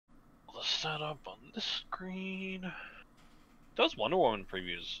post that up on this screen. Those Wonder Woman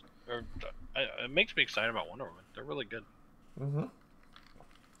previews, it makes me excited about Wonder Woman. They're really good. Mm-hmm.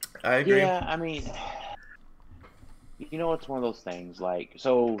 I agree. Yeah, I mean, you know, it's one of those things. Like,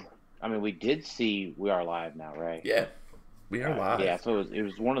 so, I mean, we did see We Are Live now, right? Yeah, we are live. Yeah, so it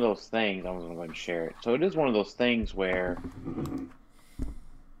was one of those things. I was going to share it. So it is one of those things where,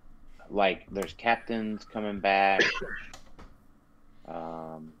 like, there's captains coming back.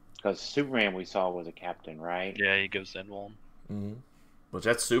 Because Superman we saw was a captain, right? Yeah, he gives Zenwalm. Mm-hmm. Which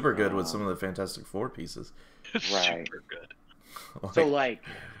that's super good with some of the Fantastic Four pieces. Right. Super good. So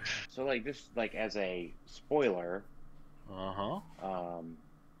just like as a spoiler, I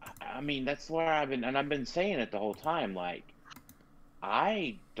mean, that's where I've been saying it the whole time. Like,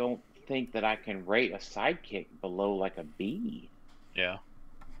 I don't think that I can rate a sidekick below like a B. Yeah,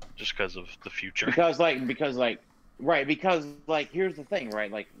 just because of the future. Because here's the thing,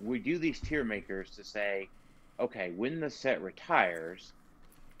 right? Like, we do these tier makers to say, okay, when the set retires,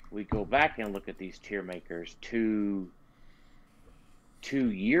 we go back and look at these tier makers 2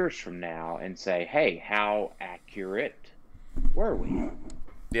 years from now and say, hey, how accurate were we?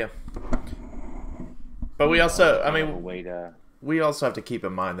 Yeah. But we also, I mean, to... we also have to keep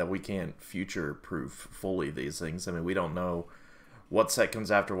in mind that we can't future-proof fully these things. I mean, we don't know what set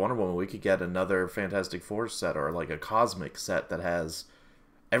comes after Wonder Woman. We could get another Fantastic Four set or like a cosmic set that has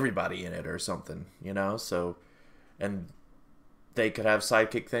everybody in it or something, you know? So, and they could have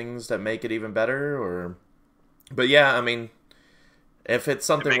sidekick things that make it even better, or... But yeah, I mean, if it's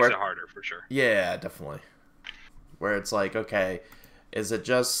something it makes it harder for sure. Yeah, definitely. Where it's like, okay, is it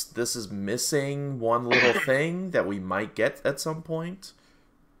just this is missing one little thing that we might get at some point?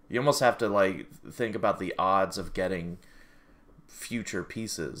 You almost have to like think about the odds of getting future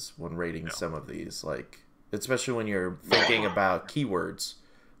pieces when rating some of these, like especially when you're thinking about keywords,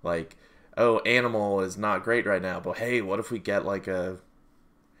 like, oh, animal is not great right now, but hey, what if we get like a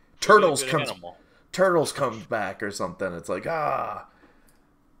turtles comes back or something? It's like,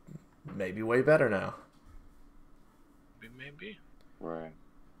 maybe way better now. Maybe. Right.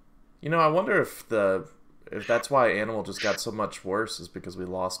 You know, I wonder if that's why Animal just got so much worse is because we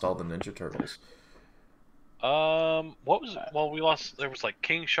lost all the Ninja Turtles. What was it? Well, we lost. There was like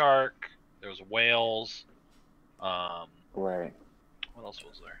King Shark. There was whales. Right. What else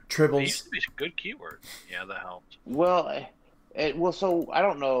was there? Tribbles. They used to be good keywords. Yeah, that helped. Well, so I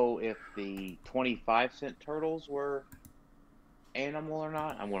don't know if the 25-cent turtles were animal or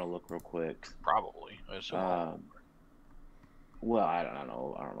not. I'm gonna look real quick. Probably. I assume. Well, I don't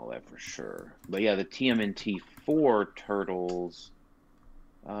know. I don't know that for sure. But yeah, the TMNT4 turtles.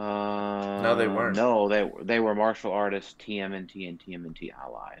 No, they weren't. No, they were martial artists, TMNT and TMNT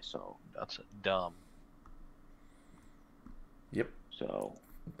Ally. So that's dumb. Yep. So.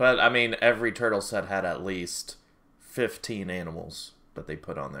 But I mean, every turtle set had at least 15 animals that they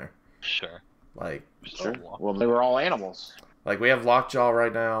put on there. Sure. Like. Sure. Well, they were all animals. Like we have Lockjaw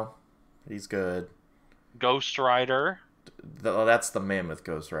right now. He's good. Ghost Rider. That's the Mammoth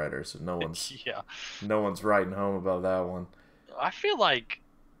Ghost Rider, so no one's writing home about that one. I feel like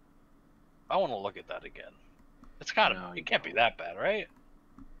I want to look at that again. It can't be that bad, right?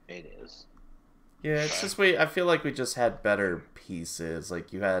 It is. Yeah, it's just I feel like we just had better pieces.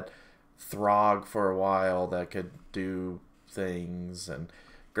 Like you had Throg for a while that could do things, and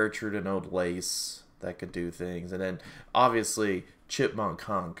Gertrude and Old Lace that could do things, and then obviously Chipmunk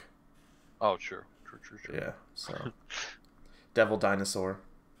Hunk. Oh, true. Yeah, so Devil Dinosaur.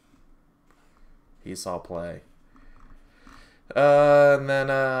 He saw play. And then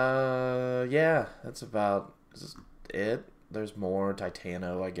yeah, that's about it. There's more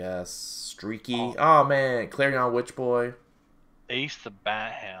Titano, I guess. Streaky. Oh man, Clarion Witch Boy. Ace the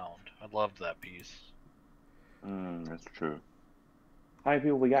Bat Hound. I loved that piece. That's true. How many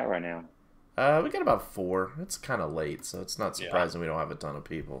people we got right now? We got about 4. It's kind of late, so it's not surprising we don't have a ton of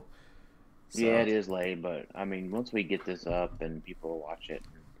people. So. Yeah, it is late, but I mean, once we get this up and people will watch it,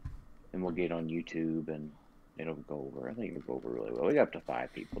 then we'll get on YouTube and it'll go over. I think it'll go over really well. We got up to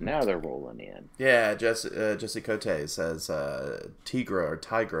 5 people. Now they're rolling in. Yeah, Jesse Cote says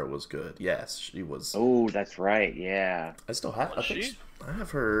Tigra was good. Yes, she was. Oh, that's right. Yeah. I still have. I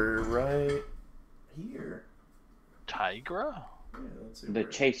have her right here. Tigra? Yeah, let's see the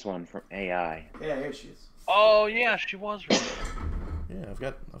chase one from AI. Yeah, here she is. Oh yeah, she was right. Yeah, I've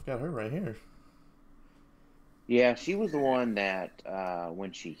got her right here. Yeah, she was the one that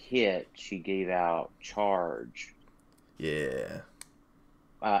when she hit, she gave out charge. Yeah.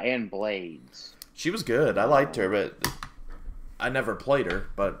 And blades. She was good. I liked her, but I never played her.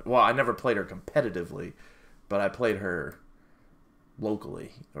 I never played her competitively, but I played her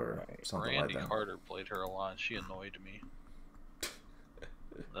locally or something Randy like that. Carter played her a lot. She annoyed me.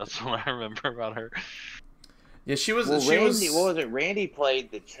 That's what I remember about her. Yeah, she was. Well, she Randy, was. what was it? Randy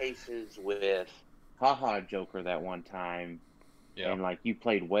played the chases with Haha Joker that one time, Yeah, and like you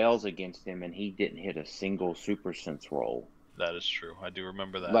played Wells against him, and he didn't hit a single Super Sense roll. that is true. I do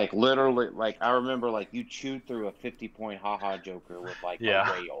remember that. Like literally, like I remember, like you chewed through a 50-point Haha Joker with like Yeah.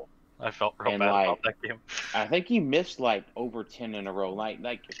 a rail. I felt real And, bad like, about that game. I think he missed like over 10 in a row. Like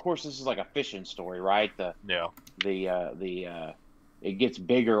of course this is like a fishing story, right? Yeah. It gets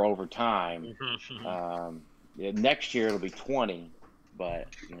bigger over time. Next year it'll be 20, but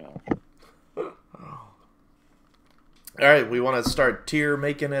you know. All right, we want to start tier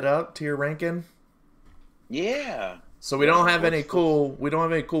ranking. Yeah. So we don't have any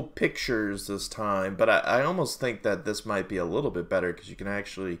cool pictures this time, but I almost think that this might be a little bit better because you can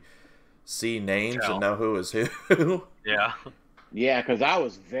actually see names and know who is who. Yeah. Yeah, because I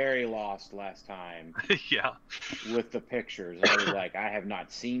was very lost last time. Yeah. With the pictures, I was like, I have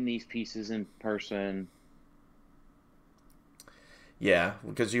not seen these pieces in person. Yeah,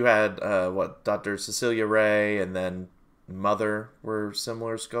 because you had Dr. Cecilia Ray and then Mother were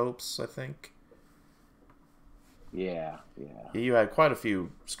similar scopes, I think. Yeah. You had quite a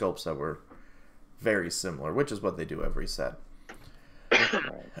few scopes that were very similar, which is what they do every set.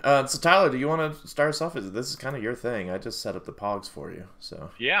 Right. So Tyler, do you want to start us off? This is kind of your thing. I just set up the pogs for you, so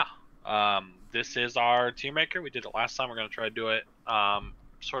yeah. This is our tier maker. We did it last time. We're gonna try to do it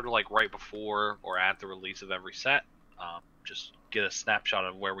sort of like right before or at the release of every set. Just get a snapshot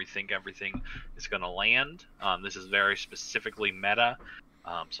of where we think everything is gonna land. This is very specifically meta.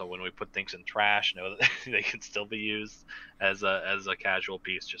 So when we put things in trash, know that they can still be used as a casual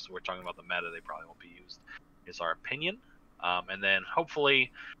piece. Just so we're talking about the meta, they probably won't be used. Is our opinion. And then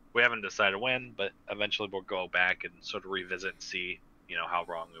hopefully, we haven't decided when, but eventually we'll go back and sort of revisit and see, how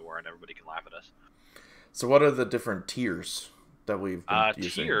wrong we were, and everybody can laugh at us. So what are the different tiers that we've been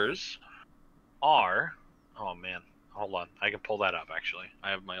using? Tiers are... Oh, man. Hold on. I can pull that up, actually.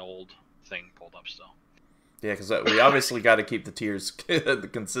 I have my old thing pulled up still. Yeah, because we obviously got to keep the tiers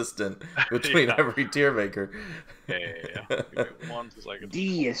consistent between every tier maker. Yeah. Give me 1 second.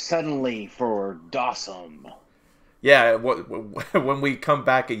 D is suddenly for Dawsome. Yeah, when we come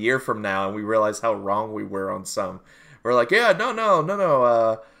back a year from now and we realize how wrong we were on some, we're like, yeah,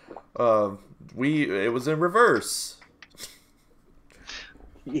 no. It was in reverse.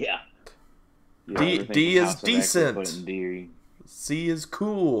 Yeah. D is decent. D. C is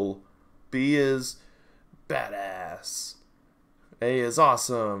cool. B is badass. A is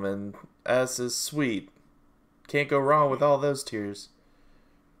awesome, and S is sweet. Can't go wrong with all those tiers.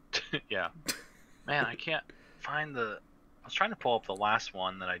 Yeah. Man, I can't find I was trying to pull up the last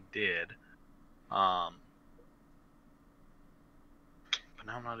one that I did. But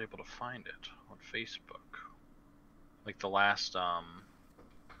now I'm not able to find it on Facebook. Like the last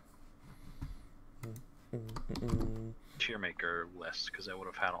tier maker list, because I would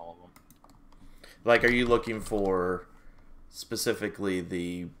have had all of them. Like, are you looking for specifically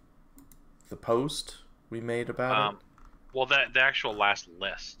the post we made about it? Well, the actual last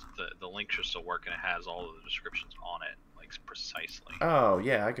list, the links are still working. It has all of the descriptions on it, like precisely. Oh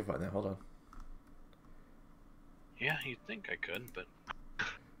yeah, I can find that. Hold on. Yeah, you'd think I could, but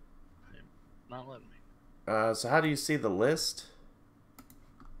not letting me. So how do you see the list?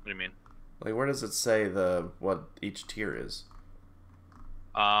 What do you mean? Like, where does it say what each tier is?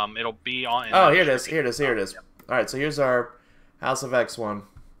 It'll be on. Oh, here it is. Here it is. Yep. All right, so here's our House of X one.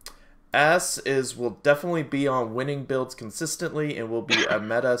 S will definitely be on winning builds consistently and will be a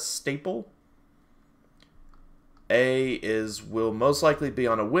meta staple. A will most likely be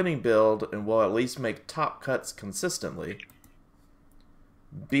on a winning build and will at least make top cuts consistently.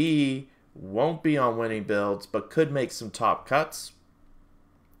 B won't be on winning builds but could make some top cuts.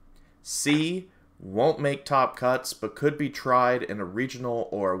 C won't make top cuts but could be tried in a regional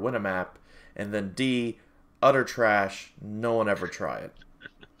or a Winamap. And then D, utter trash, no one ever try it.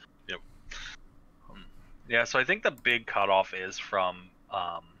 Yeah, so I think the big cutoff is from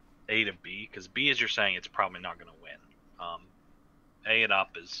A to B, because B, as you're saying, it's probably not going to win. A and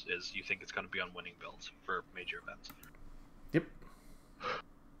up is you think it's going to be on winning builds for major events. Yep.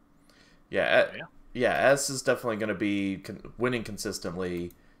 Yeah, S is definitely going to be winning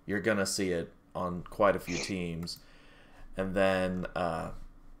consistently. You're going to see it on quite a few teams. And then, I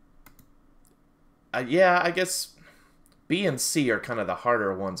guess B and C are kind of the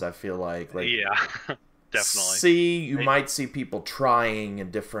harder ones, I feel like. Yeah. Definitely. C, you might see people trying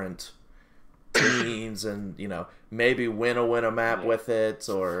in different teams and, maybe win a map with it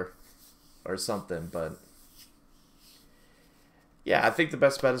or something. But, Yeah, I think the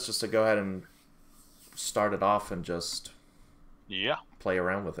best bet is just to go ahead and start it off and just play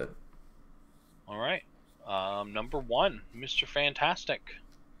around with it. All right. Number 1, Mr. Fantastic,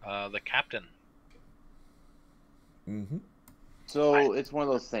 the captain. Mm-hmm. So it's one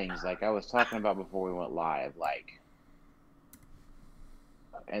of those things, like I was talking about before we went live, like,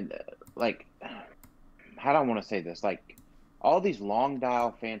 and like, how do I want to say this? Like, all these long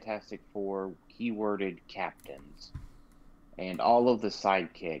dial Fantastic Four keyworded captains and all of the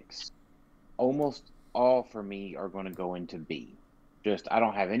sidekicks, almost all for me are going to go into B. Just, I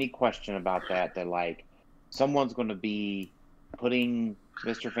don't have any question about that. That like, someone's going to be putting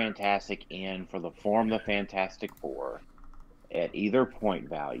Mr. Fantastic in for the form the Fantastic Four at either point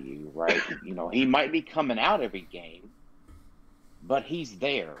value, right? You know, he might be coming out every game, but he's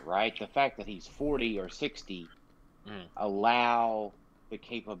there, right? The fact that he's 40 or 60 allow the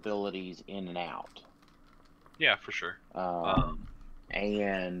capabilities in and out. Yeah, for sure.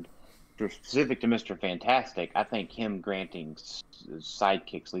 And specific to Mr. Fantastic, I think him granting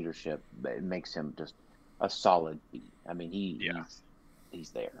sidekicks leadership, it makes him just a solid B. I mean, he's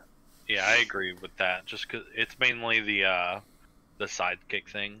there. Yeah, I agree with that. Just because it's mainly the sidekick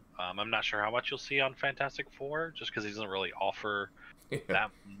thing. I'm not sure how much you'll see on Fantastic Four, just because he doesn't really offer that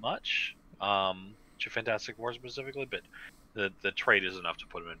much to Fantastic Four specifically. But the trade is enough to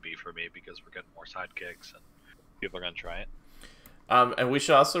put him in B for me because we're getting more sidekicks and people are gonna try it. And we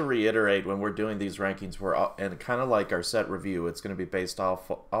should also reiterate when we're doing these rankings, and kind of like our set review, it's going to be based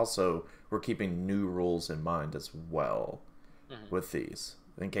off. Also, we're keeping new rules in mind as well with these,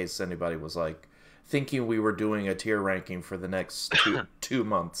 in case anybody was like thinking we were doing a tier ranking for the next two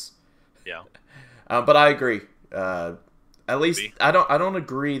months. Yeah. But I agree. At least B. I don't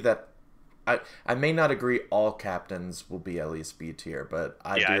agree that I may not agree all captains will be at least B tier, but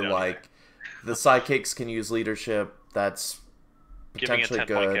I do like the sidekicks can use leadership. That's potentially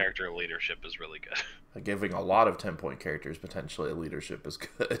giving a 10-point character leadership is really good. Giving a lot of 10-point characters potentially a leadership is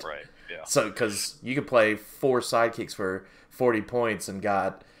good. Right. Yeah. So because you could play 4 sidekicks for 40 points and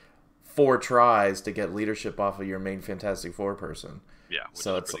got 4 tries to get leadership off of your main Fantastic Four person. Yeah, which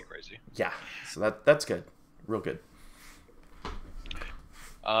is pretty crazy. Yeah, so that's good. Real good.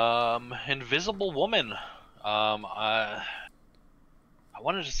 Invisible Woman. I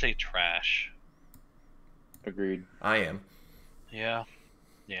wanted to say trash. Agreed. I am. Yeah.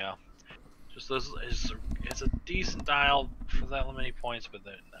 Just it's a decent dial for that many points, but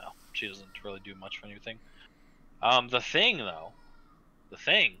no, she doesn't really do much for anything. The Thing though. The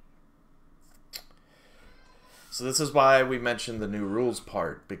Thing. So this is why we mentioned the new rules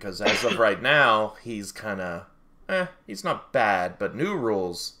part, because as of right now, he's kind of, he's not bad, but new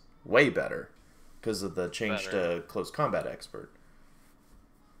rules, way better, because of the change to close combat expert.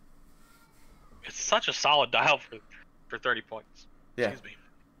 It's such a solid dial for 30 points. Yeah. Excuse me.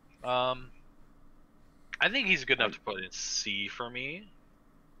 I think he's good enough to put in C for me.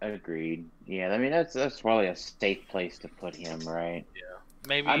 Agreed. Yeah, I mean, that's probably a safe place to put him, right? Yeah.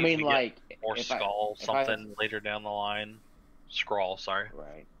 Maybe I mean, like, or something later down the line. Scroll, sorry.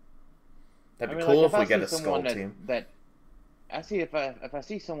 Right. That'd be cool if we get a Skull team. I see if I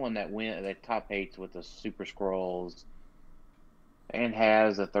see someone that top 8s with the Super Scrolls and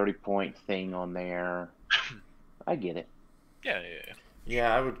has a 30-point thing on there, I get it. Yeah.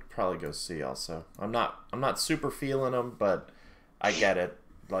 Yeah, I would probably go C also. I'm not super feeling them, but I get it.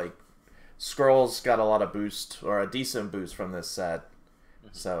 Like, Scrolls got a lot of boost, or a decent boost from this set.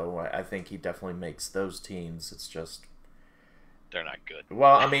 So I think he definitely makes those teams. It's just they're not good.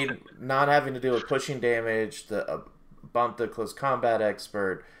 Well, I mean, not having to deal with pushing damage, the bump the close combat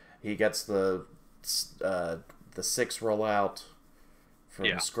expert. He gets the 6 rollout from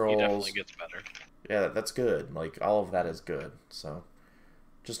the Scrolls. He definitely gets better. Yeah, that's good. Like, all of that is good. So,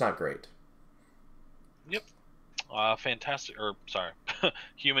 just not great. Yep. Fantastic.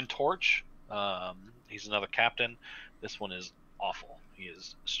 Human Torch. He's another captain. This one is awful. He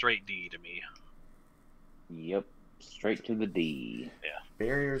is straight D to me. Yep. Straight to the D. Yeah.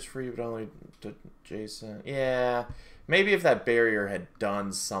 Barriers free, but only to Jason. Yeah. Maybe if that barrier had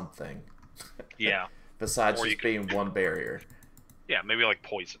done something. Yeah. Besides just being one barrier. Yeah, maybe like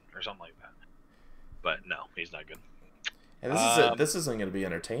poison or something like that. But no, he's not good. And this isn't going to be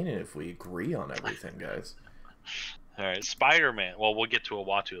entertaining if we agree on everything, guys. All right, Spider-Man. Well, we'll get to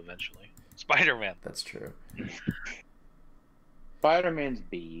Uatu eventually. Spider-Man. That's true. Spider-Man's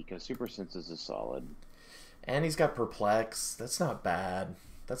B, because Super Senses is solid. And he's got Perplex. That's not bad.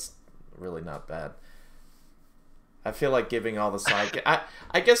 That's really not bad. I feel like giving all the sidekicks...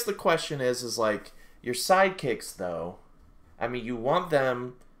 I guess the question is like, your sidekicks, though, I mean, you want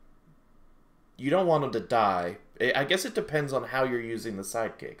them... You don't want them to die, I guess it depends on how you're using the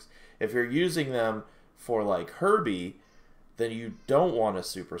sidekicks. If you're using them for like Herbie, then you don't want a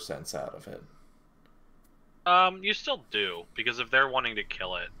super sense out of it. You still do, because if they're wanting to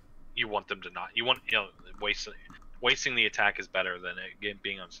kill it, you want them to not. You want, wasting the attack is better than it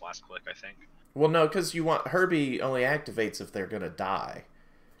being on its last click, I think. Well, no, because you want Herbie only activates if they're gonna die.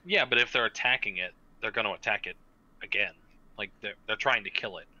 Yeah, but if they're attacking it, they're gonna attack it again. Like they're trying to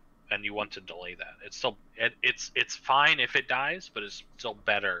kill it, and you want to delay that. It's still it's fine if it dies, but it's still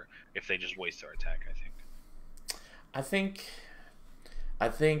better if they just waste their attack, I think. I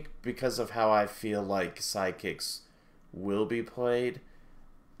think because of how I feel like sidekicks will be played,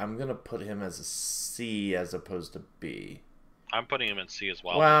 I'm gonna put him as a C as opposed to B. I'm putting him in C as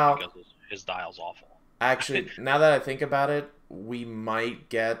well, Well, because his dial's awful. Actually, now that I think about it, we might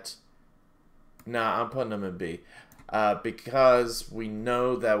get... Nah, I'm putting him in B. Because we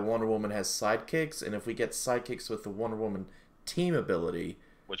know that Wonder Woman has sidekicks, and if we get sidekicks with the Wonder Woman team ability...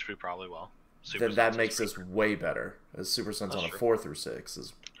 Which we probably will. Then that makes us way better. As Super Sense on a 4 through 6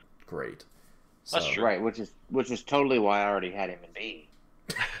 is great. So. That's true. Right, which is totally why I already had him in B.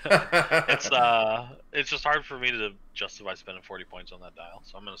 It's just hard for me to justify spending 40 points on that dial,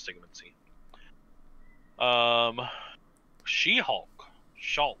 so I'm gonna stick him in C. She-Hulk.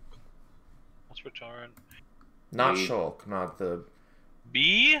 Shulk. Let's return. Not Shulk, not the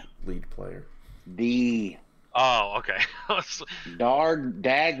B lead player. D. Oh, okay.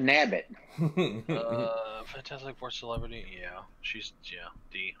 Dag Nabbit. Fantastic Four celebrity. Yeah,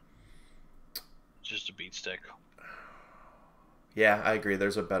 D. Just a beat stick. Yeah, I agree.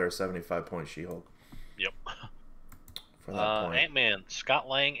 There's a better 75-point She-Hulk. Yep. For that point. Ant-Man. Scott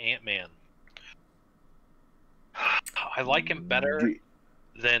Lang, Ant-Man. I like him better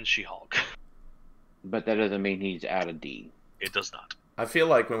than She-Hulk. But that doesn't mean he's out of D. It does not. I feel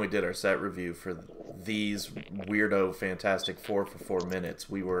like when we did our set review for these weirdo Fantastic Four for 4 minutes,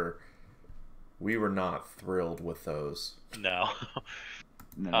 we were not thrilled with those. No.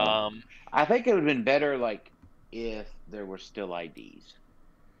 No. I think it would have been better, like, if there were still IDs.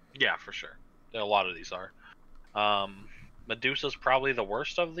 Yeah, for sure. A lot of these are. Medusa's probably the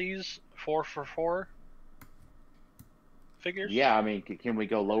worst of these 4 for 4 figures. Yeah, I mean, can we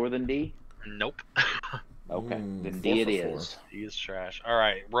go lower than D? Nope. Okay, then D it is. D is trash. All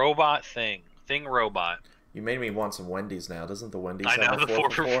right, robot thing robot. You made me want some Wendy's now. Doesn't the Wendy's I have know, a the 4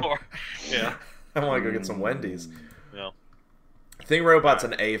 4 for 4? for 4. Yeah. I want to go get some Wendy's. Yeah. Thing robot's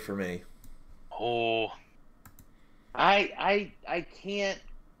an A for me. Oh. I can't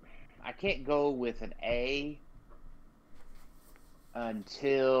go with an A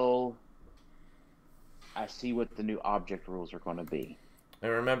until I see what the new object rules are going to be.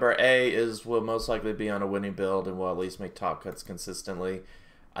 And remember, A will most likely be on a winning build and will at least make top cuts consistently.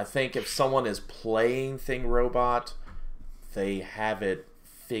 I think if someone is playing Thing Robot, they have it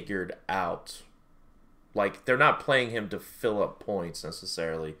figured out. Like, they're not playing him to fill up points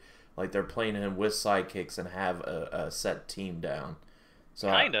necessarily. Like, they're playing him with sidekicks and have a set team down.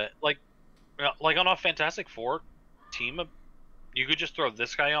 So Kinda. Like on a Fantastic Four team, you could just throw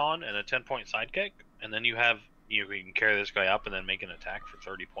this guy on and a 10-point sidekick, and then you can carry this guy up and then make an attack for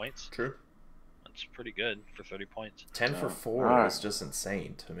 30 points. True. That's pretty good for 30 points. 10 for 4 is just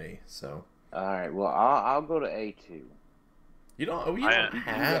insane to me. So. All right. Well, I'll go to A2. You don't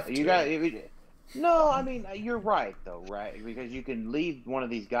have to. No, I mean, you're right, though, right? Because you can leave one of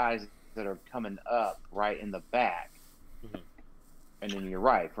these guys that are coming up right in the back. Mm-hmm. And then you're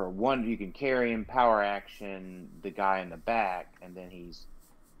right. For one, you can carry him, power action, the guy in the back, and then he's...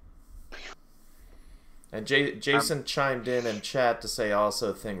 And Jason chimed in chat to say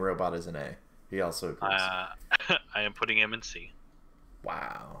also Thing Robot is an A. He also agrees. I am putting him in C.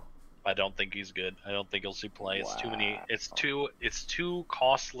 Wow. I don't think he's good. I don't think he'll see play. It's too many. Wow. It's too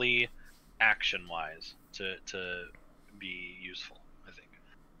costly, action wise, to be useful, I think.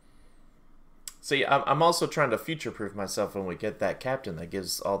 See, I'm also trying to future proof myself when we get that captain that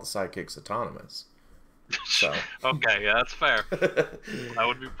gives all the sidekicks autonomous. So. Okay, yeah, that's fair. That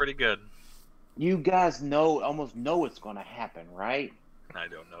would be pretty good. You guys almost know it's going to happen, right? I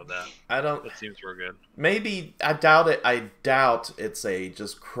don't know that. I don't. It seems we're good. Maybe I doubt it. I doubt it's a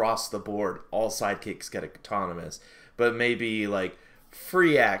just cross the board. All sidekicks get autonomous, but maybe like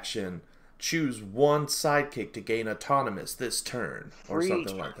free action. Choose one sidekick to gain autonomous this turn, or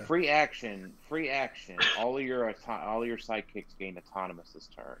something like that. Free action. All of your sidekicks gain autonomous this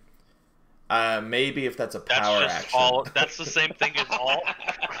turn. Maybe if that's a power action. That's the same thing as all.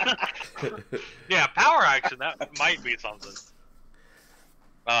 Yeah, power action. That might be something.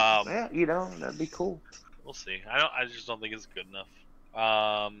 Yeah, that'd be cool. We'll see. I just don't think it's good enough.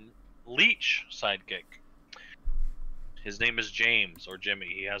 Leech sidekick. His name is James or Jimmy.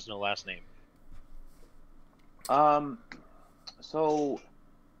 He has no last name. So,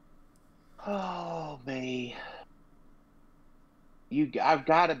 oh me, I've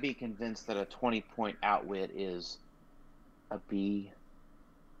got to be convinced that a 20-point outwit is a B.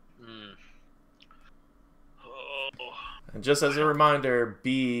 Oh. And just as a reminder,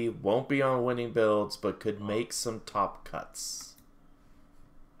 B won't be on winning builds, but could make some top cuts.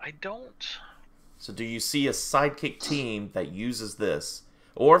 I don't. So do you see a sidekick team that uses this?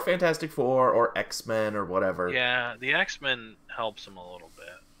 Or Fantastic Four, or X-Men, or whatever? Yeah, the X-Men helps him a little bit.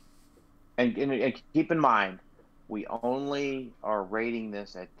 And keep in mind, we only are rating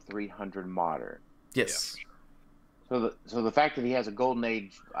this at 300 modern. Yes. Yeah, So the fact that he has a Golden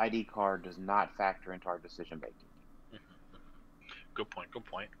Age ID card does not factor into our decision making. Good point. Good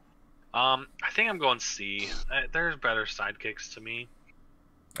point. I think I'm going C. There's better sidekicks to me.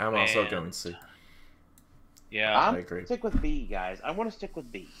 I'm also going C. Yeah, I agree. Stick with B, guys. I want to stick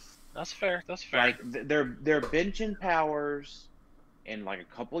with B. That's fair. That's fair. Like they're benching powers in like a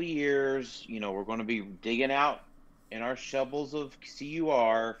couple years. You know, we're going to be digging out in our shovels of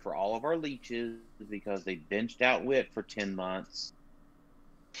CUR for all of our leeches because they benched out Wit for 10 months.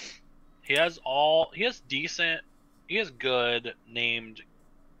 He has good named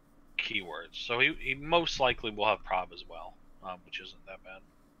keywords, so he most likely will have prob as well, which isn't that bad.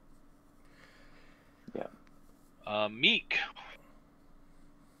 Yeah. Meek.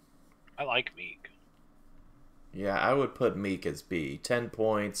 I like Meek. Yeah, I would put Meek as B. 10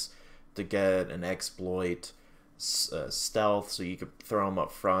 points to get an exploit, stealth, so you could throw him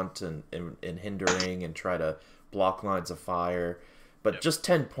up front and hindering and try to block lines of fire. But just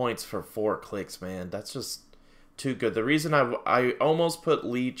 10 points for 4 clicks, man, that's just too good. The reason I almost put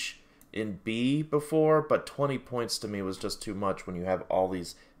Leech in B before, but 20 points to me was just too much when you have all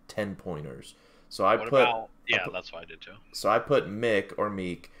these 10-pointers. So that's what I did too. So I put Mick or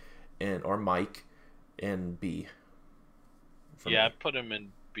Meek or Mike in B. Yeah, I put him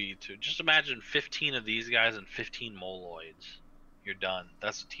in B too. Just imagine 15 of these guys and 15 Moloids. You're done.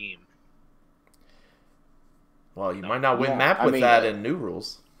 That's a team. Well, you might not win map with that in new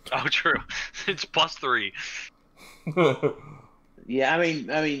rules. Oh, true. It's +3. Yeah, I mean,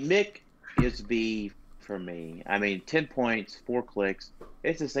 Mick is B for me. I mean, 10 points, 4 clicks.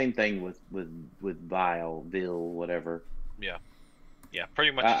 It's the same thing with Vile, Bill, whatever. Yeah,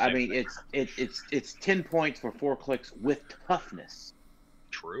 pretty much. I mean, it's 10 points for 4 clicks with toughness.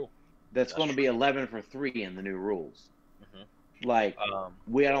 True. That's going to be 11 for 3 in the new rules. Mm-hmm. Like, I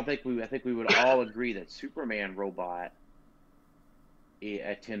think we would all agree that Superman robot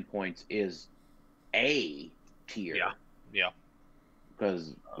at 10 points is A tier. Yeah.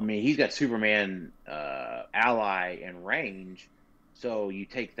 Because I mean, he's got Superman ally and range, so you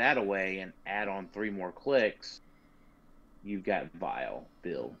take that away and add on 3 more clicks. You've got Vile,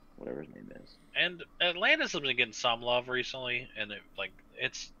 Bill, whatever his name is. And Atlantis has been getting some love recently, and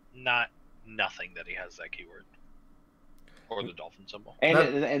it's not nothing that he has that keyword or the dolphin symbol.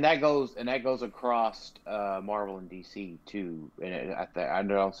 And that goes across Marvel and DC too. And I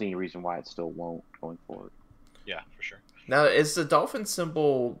don't see any reason why it still won't going forward. Yeah, for sure. Now, is the dolphin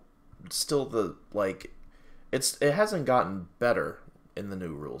symbol still it hasn't gotten better in the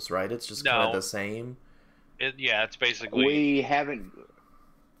new rules, right? It's just kind of the same. It's basically...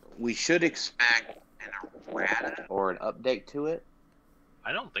 We should expect an errata or an update to it.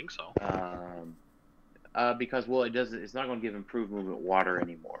 I don't think so. Because it's not going to give improved movement water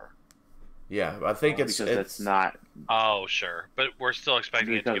anymore. Yeah, I think it's not. Oh, sure, but we're still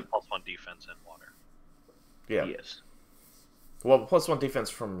expecting it to give +1 defense in water. Yeah. Yes. Well, +1 defense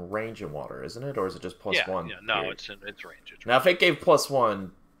from range and water, isn't it, or is it just +1? Yeah, no, it's range. Now, if it gave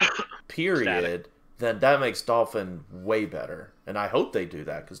 +1, period, then that makes Dolphin way better, and I hope they do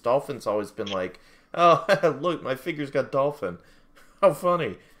that because Dolphin's always been like, oh, look, my figure's got Dolphin. How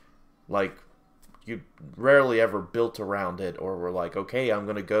funny! Like, you rarely ever built around it, or were like, okay, I'm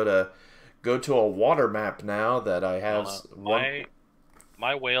gonna go to a water map now that I have.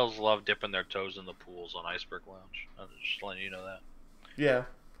 My whales love dipping their toes in the pools on Iceberg Lounge. I'm just letting you know that. Yeah.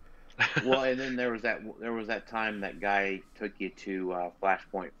 Well, and then there was that time that guy took you to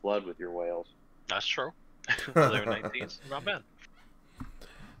Flashpoint Flood with your whales. That's true. They were 19s. Not bad.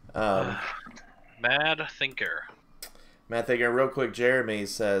 Mad Thinker. Real quick, Jeremy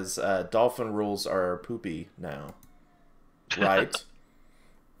says dolphin rules are poopy now. Right?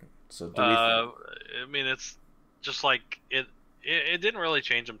 So do we I mean, it's just like it didn't really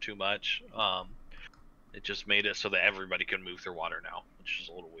change them too much. It just made it so that everybody can move through water now, which is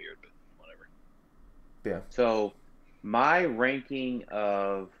a little weird, but whatever. Yeah. So my ranking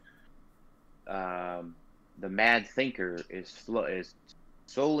of the mad thinker is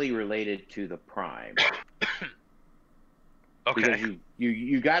solely related to the prime. Okay. Because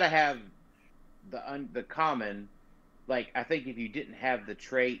you got to have the common. Like, I think if you didn't have the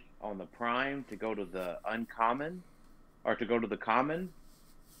trait on the prime to go to the uncommon, or to go to the common,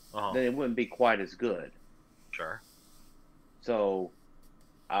 then it wouldn't be quite as good. Sure. So,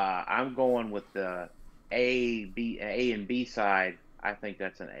 I'm going with the A and B side. I think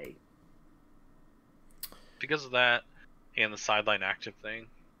that's an A. Because of that and the sideline active thing,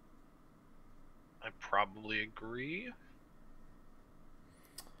 I probably agree.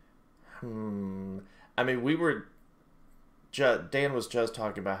 I mean, Dan was just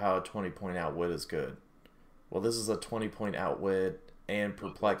talking about how a 20-point outwit is good. Well, this is a 20-point outwit and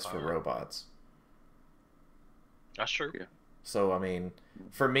perplex for robots. That's true. Yeah. So, I mean,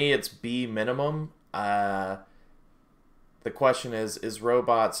 for me, it's B minimum. The question is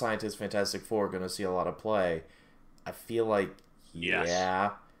Robot Scientist Fantastic Four going to see a lot of play? I feel like, Yes.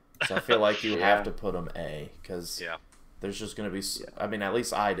 yeah. So I feel like you Yeah. have to put them A, because Yeah. there's just going to be, I mean, at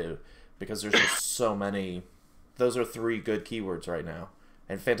least I do, because there's just so many. Those are 3 good keywords right now.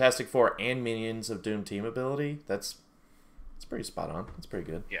 And Fantastic Four and Minions of Doom team ability, that's pretty spot on. That's pretty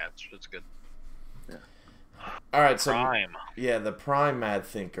good. Yeah, it's good. All right, so Prime. yeah, the Prime Mad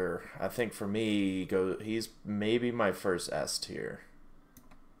Thinker. I think for me, he's maybe my first S tier.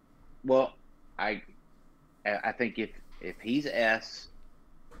 Well, I think if he's S,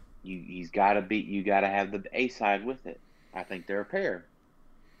 you got to have the A side with it. I think they're a pair.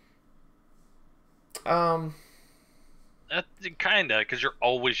 That kinda, because you're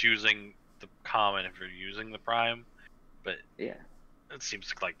always using the common if you're using the prime, but Yeah. it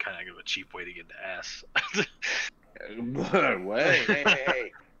seems like kind of a cheap way to get to S.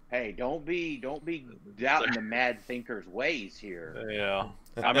 Wait, hey! Don't be doubting the mad thinker's ways here. Yeah,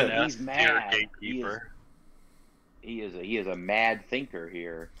 I'm an S He's tier mad. gatekeeper. He is a mad thinker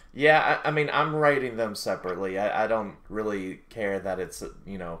here. Yeah, I mean, I'm writing them separately. I don't really care that it's,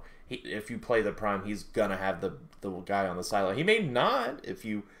 if you play the Prime, he's gonna have the guy on the sideline. He may not if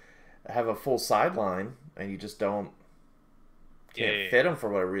you have a full sideline and you just can't fit him for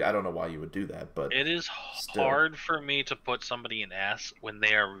whatever reason. I don't know why you would do that, but it is hard for me to put somebody in S when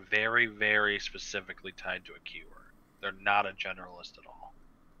they are very, very specifically tied to a keyword. They're not a generalist at all.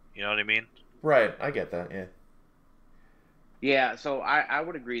 You know what I mean? Right, I get that, yeah. Yeah, so I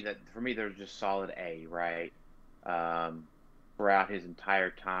would agree that for me, there's just solid A, right? Throughout his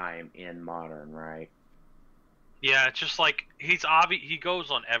entire time in Modern, right? Yeah, it's just like he goes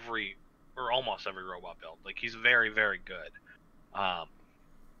on every or almost every robot build. Like, he's very, very good. But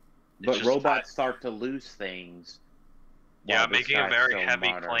robots start to lose things. Yeah, making a very so heavy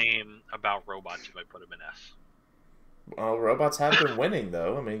modern. claim about robots if I put him in S. Well, robots have been winning,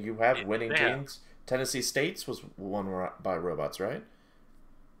 though. I mean, you have winning they have. teams. Tennessee States was won by robots, right?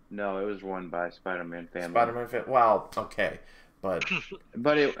 No, it was won by Spider-Man family. Well, okay, but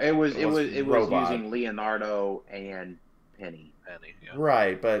But it was robot. using Leonardo and Penny. Yeah.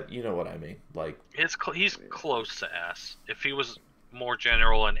 Right, but you know what I mean. Like, He's close to S. If he was more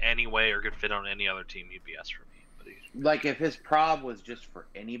general in any way or could fit on any other team, he'd be S for me. But Like, if his prob was just for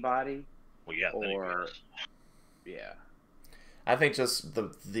anybody, well, yeah, then he'd be S. yeah. I think just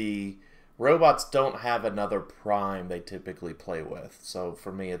the robots don't have another prime they typically play with. So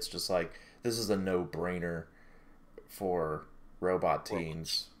for me, it's just like, this is a no-brainer for robot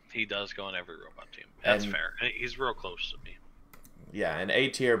teams. He does go on every robot team. That's And- fair. He's real close to me. Yeah, and A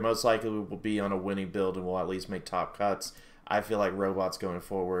tier most likely will be on a winning build and will at least make top cuts. I feel like robots going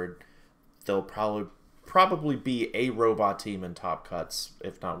forward, they'll probably be a robot team in top cuts,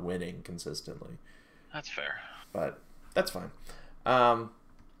 if not winning consistently. That's fair. But that's fine.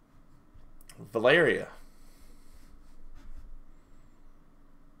 Valeria.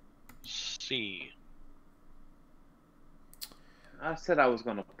 C. I said I was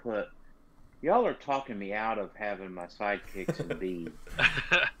gonna put. Y'all are talking me out of having my sidekicks in B.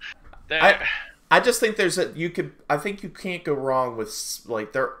 I just think I think you can't go wrong with,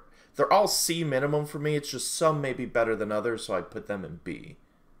 like, they're all C minimum for me. It's just some may be better than others, so I put them in B.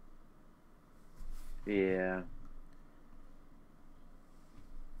 Yeah.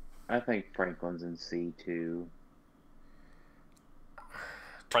 I think Franklin's in C too.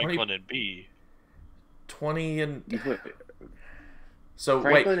 Franklin and B. 20 and You put so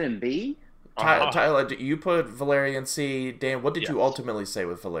Franklin wait, in B? Tyler, you put Valeria in C. Dan, what did you Yes. ultimately say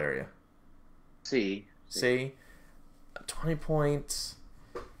with Valeria? C. C. 20 points.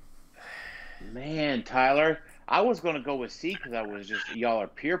 Man, Tyler, I was going to go with C because I was just y'all are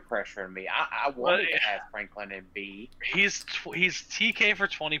peer pressuring me. I wanted to have Franklin in B. He's TK for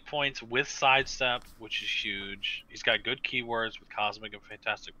 20 points with sidestep, which is huge. He's got good keywords with Cosmic and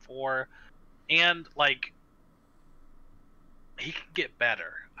Fantastic Four, and like he can get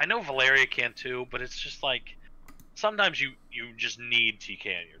better. I know Valeria can too, but it's just like sometimes you just need TK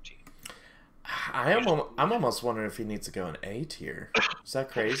on your team. I'm almost wondering if he needs to go in A tier. Is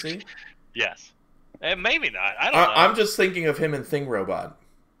that crazy? Yes. And maybe not. I don't know. I'm just thinking of him in Thing Robot.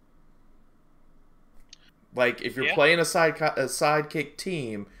 Like, if you're playing a sidekick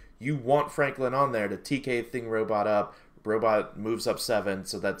team, you want Franklin on there to TK Thing Robot up. Robot moves up 7,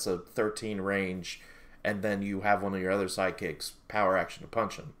 so that's a 13 range. And then you have one of your other sidekicks power action to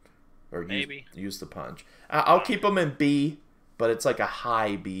punch him. Or use the punch. I'll keep him in B, but it's like a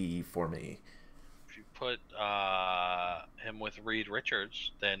high B for me. If you put him with Reed Richards,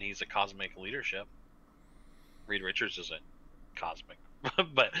 then he's a Cosmic Leadership. Reed Richards isn't Cosmic,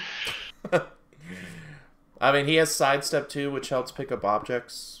 but I mean, he has sidestep too, which helps pick up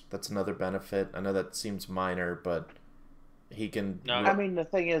objects. That's another benefit. I know that seems minor, but he can. No. I mean, the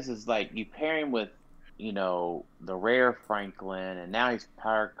thing is like you pair him with, you know, the rare Franklin, and now he's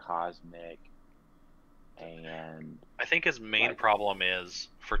power Cosmic. And I think his main problem is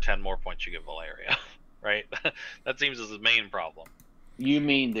for 10 more points you get Valeria, right? That seems as his main problem. You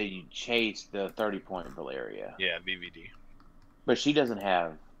mean that you chase the 30-point Valeria? Yeah, VVD. But she doesn't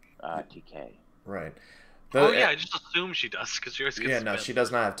have TK. Right. I just assume she does because she always gets no, she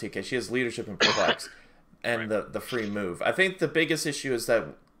does not have TK. She has leadership and perplex, and the free move. I think the biggest issue is that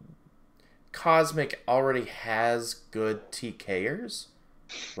Cosmic already has good TKers.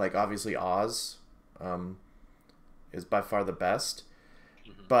 Like, obviously, Oz is by far the best.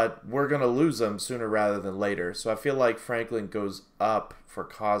 But we're going to lose them sooner rather than later. So I feel like Franklin goes up for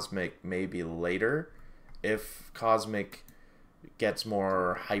Cosmic maybe later if Cosmic gets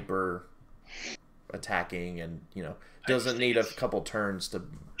more hyper attacking and, you know, doesn't need a couple turns to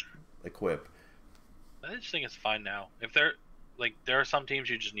equip. I just think it's fine now. If there are some teams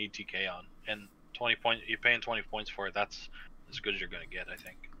you just need TK on, and 20 points, you're paying 20 points for it. That's as good as you're going to get, I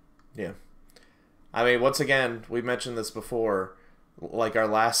think. Yeah. I mean, once again, we mentioned this before. Like our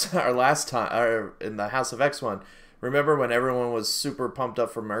last time in the House of X one, remember when everyone was super pumped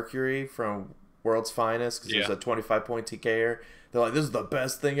up for Mercury from World's Finest because he was a 25-point TKer? They're like, this is the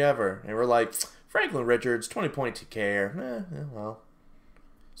best thing ever, and we're like, Franklin Richards, 20-point TKer. Well,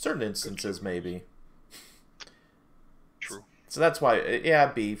 certain instances maybe. True. So that's why,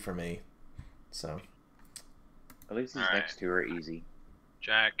 B for me. So at least these next two are easy.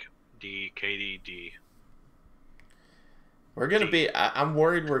 Jack D, Katie D. We're going to be... I'm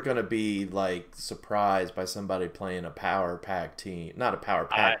worried we're going to be, like, surprised by somebody playing a power pack team. Not a power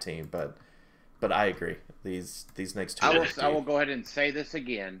pack team, but I agree. These next two... I will go ahead and say this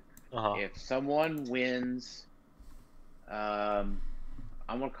again. If someone wins... I'm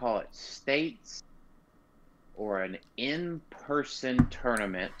going to call it states or an in-person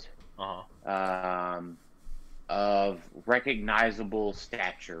tournament of recognizable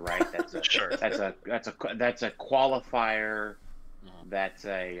stature, right? That's a sure. That's a qualifier. That's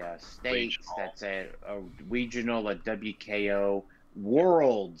a state. Regional. That's a regional, a WKO,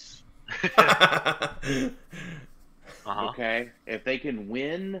 worlds. Okay, if they can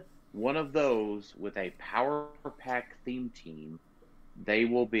win one of those with a power pack theme team, they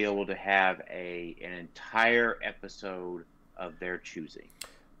will be able to have an entire episode of their choosing.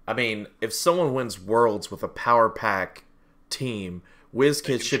 I mean, if someone wins Worlds with a power pack team,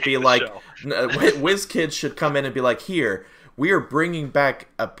 WizKids should be like, WizKids should come in and be like, here, we are bringing back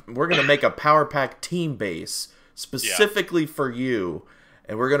we're going to make a power pack team base specifically for you,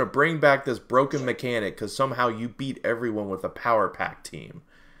 and we're going to bring back this broken mechanic because somehow you beat everyone with a power pack team.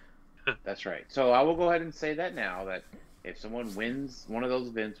 That's right. So I will go ahead and say that now, that if someone wins one of those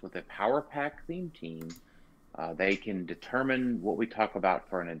events with a power pack theme team, they can determine what we talk about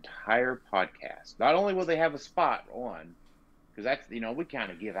for an entire podcast. Not only will they have a spot on, because that's, you know, we kind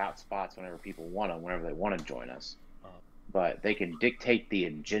of give out spots whenever people want them, whenever they want to join us. But they can dictate the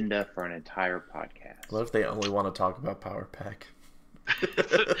agenda for an entire podcast. What if they only want to talk about Power Pack?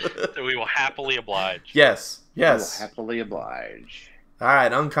 So we will happily oblige. Yes. We will happily oblige. All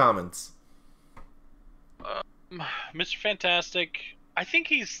right, uncommons. Mr. Fantastic, I think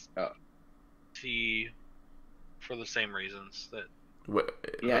he's T for the same reasons that.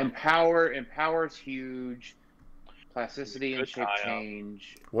 Empower's huge. Plasticity and shape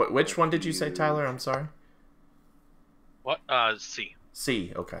change. Which one did you say, Tyler? I'm sorry. What? C.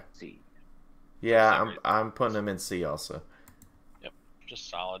 C. Okay. C. Yeah, I'm putting him in C also. Yep, just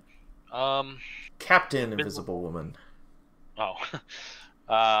solid. Captain Invisible Woman. Oh.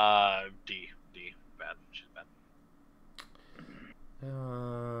 D. Bad. She's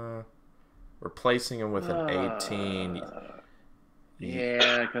bad. Replacing him with an 18.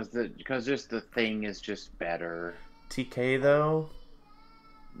 Yeah, because just the thing is just better. TK though?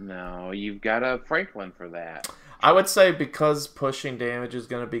 No, you've got a Franklin for that. I would say because pushing damage is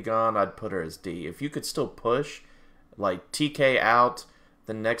going to be gone, I'd put her as D. If you could still push, like TK out,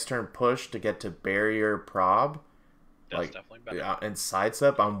 the next turn push to get to barrier prob, That's definitely better. And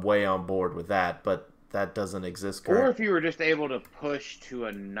sidestep, I'm way on board with that, but that doesn't exist currently. Or if you were just able to push to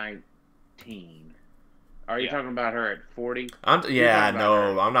a 19. Are you talking about her at 40? I'm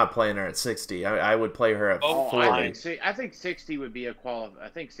not playing her at 60. I would play her at 40. I think 60 would be I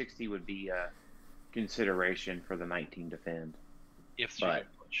think 60 would be a consideration for the 19 defend. If she could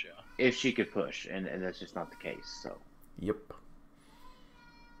push, yeah. If she could push, and that's just not the case. So. Yep.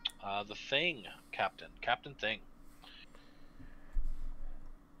 The Thing, Captain Thing.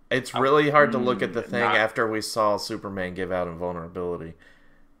 It's really hard to look at the Thing after we saw Superman give out invulnerability.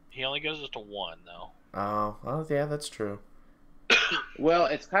 He only goes to 1 though. Oh, well, yeah, that's true. Well,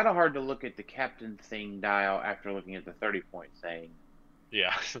 it's kind of hard to look at the Captain Thing dial after looking at the 30-point thing.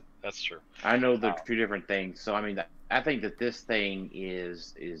 Yeah, that's true. I know they're two different things, so I mean, I think that this thing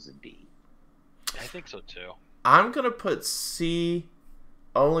is a D. I think so too. I'm gonna put C,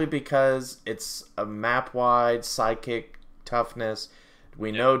 only because it's a map-wide sidekick toughness.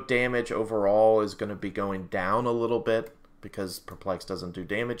 We know damage overall is going to be going down a little bit because Perplex doesn't do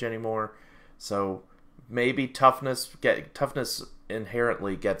damage anymore. So maybe toughness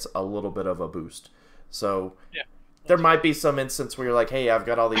inherently gets a little bit of a boost. So there might be some instance where you're like, hey, I've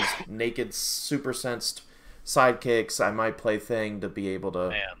got all these naked super sensed sidekicks. I might play Thing to be able to.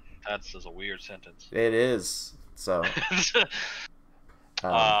 Man, that's just a weird sentence. It is. So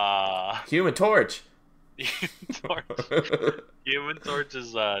Human Torch. Human Torch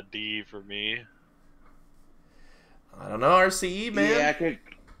is D for me. I don't know, RCE, man.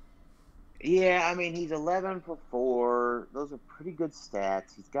 Yeah, I mean, he's 11 for 4. Those are pretty good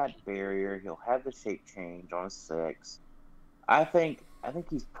stats. He's got barrier. He'll have the shape change on a 6. I think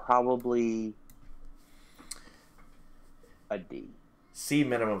he's probably a D. C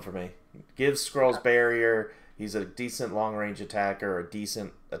minimum for me. Gives Skrulls barrier. He's a decent long range attacker, a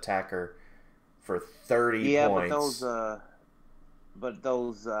decent attacker for 30 points. But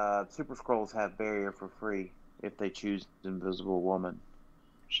those Super Skrulls have barrier for free if they choose Invisible Woman.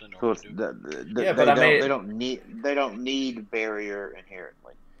 So they don't need barrier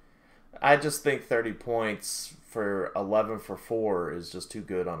inherently. I just think 30 points for 11 for 4 is just too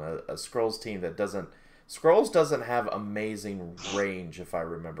good on a Skrulls team that doesn't. Skrulls doesn't have amazing range, if I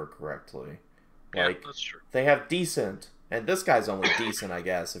remember correctly. Yeah, that's true. They have decent, and this guy's only decent, I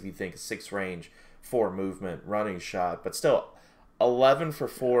guess, if you think 6 range, 4 movement, running shot, but still 11 for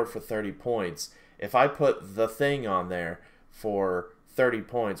 4 for 30 points. If I put the Thing on there for 30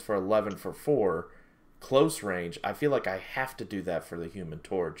 points for 11 for 4 close range, I feel like I have to do that for the Human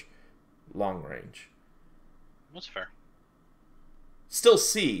Torch long range. That's fair. Still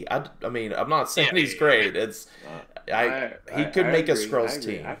C. I mean, I'm not saying he's great. It's he could make a Skrulls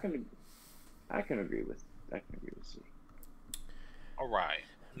team. I can agree with C. All right,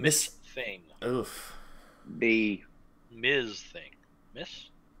 Miss Thing. Oof. D. Ms. Thing. Miss.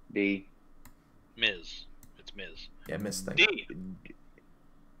 D. Ms. It's Ms. Yeah, Miss Thing. D.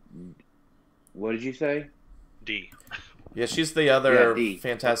 What did you say? D. Yeah, she's the other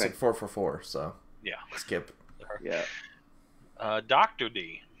Fantastic 4 for 4. So yeah, skip. Yeah. Dr.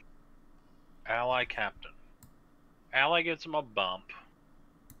 D. Ally Captain. Ally gets him a bump.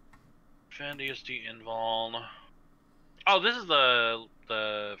 Defend ESD invuln. Oh, this is the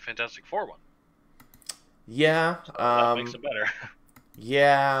Fantastic 4 one. Yeah. So that makes it better.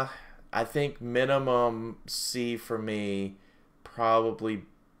 Yeah, I think minimum C for me, probably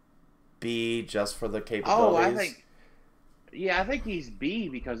B just for the capabilities. I think he's B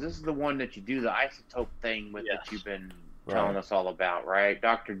because this is the one that you do the isotope thing with that you've been telling us all about, right?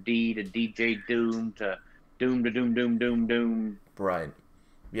 Dr. D to DJ Doom to Doom to Doom Doom Doom Doom. Right.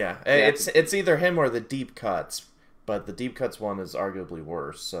 Yeah, it's either him or the deep cuts, but the deep cuts one is arguably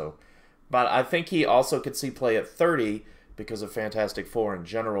worse. So, but I think he also could see play at 30 because of Fantastic Four in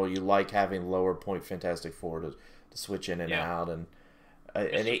general. You like having lower point Fantastic Four to switch in and out, and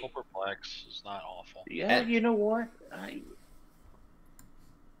Mystical Perplex is not awful. Yeah, you know what?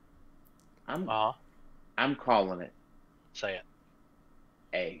 I'm calling it. Say it.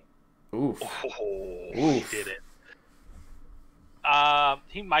 A. Oof. He did it.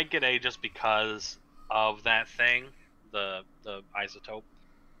 He might get A just because of that thing, the isotope.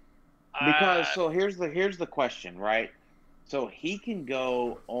 Because so here's the question, right? So he can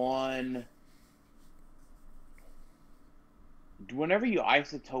go on whenever you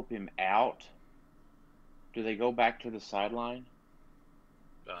isotope him out. Do they go back to the sideline?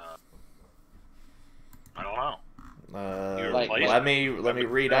 I don't know. Let me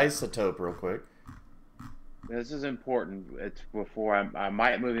read isotope real quick. This is important. It's before I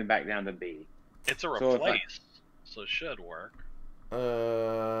might move him back down to B. It's a replace, so it should work.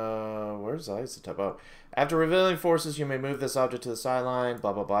 Where's the isotope? Oh, after revealing forces, you may move this object to the sideline.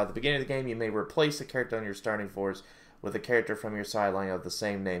 Blah blah blah. At the beginning of the game, you may replace a character on your starting force with a character from your sideline of the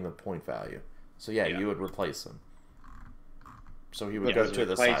same name and point value. So yeah, you would replace him. So he would go to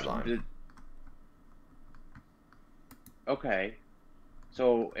the sideline. Okay,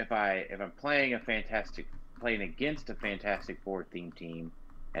 so if I'm playing against a Fantastic Four theme team,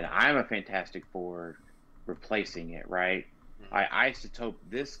 and I'm a Fantastic Four replacing it, right? Mm-hmm. I isotope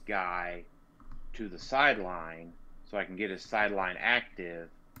this guy to the sideline so I can get his sideline active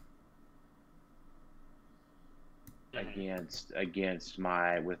against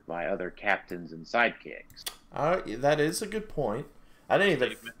my other captains and sidekicks. That is a good point. I didn't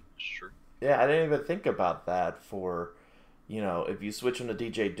even think about that. For if you switch him to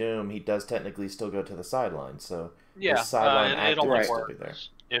DJ Doom, he does technically still go to the sideline. So yeah, sideline it only works works there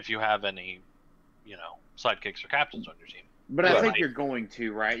if you have any sidekicks or captains on your team. But I think you're going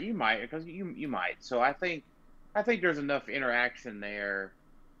to, right? You might, because you might. So I think there's enough interaction there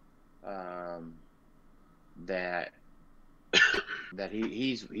that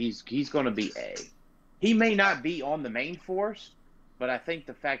he's going to be A. He may not be on the main force, but I think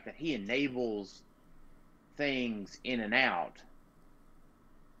the fact that he enables things in and out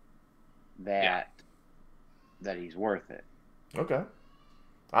that he's worth it. Okay,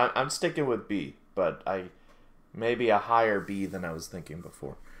 I'm sticking with B, but maybe a higher B than I was thinking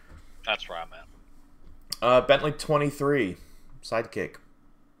before. That's where I'm at. Bentley 23, sidekick.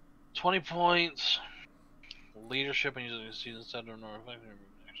 20 points. Leadership and using season set or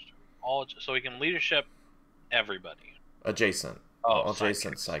all, so he can leadership everybody. Adjacent. All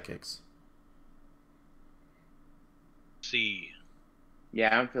adjacent sidekicks. C.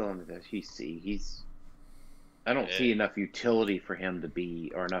 Yeah, I'm feeling this. He's C. I don't see enough utility for him to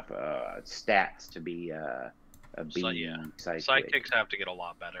be, or enough stats to be a B sidekick. Sidekicks have to get a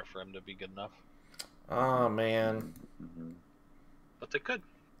lot better for him to be good enough. Oh man. Mm-hmm. But they could.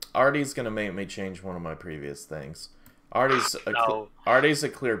 Artie's gonna make me change one of my previous things. Artie's a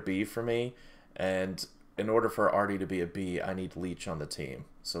clear B for me, and in order for Artie to be a B, I need Leech on the team.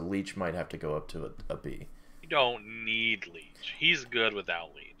 So Leech might have to go up to a B. You don't need Leech. He's good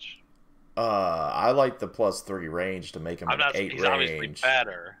without Leech. I like the +3 range to make him an 8 range. He's obviously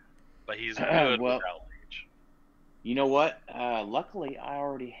better, but he's good without Leech. You know what? Luckily, I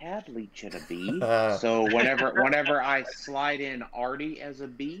already had Leech at a B. So whenever I slide in Artie as a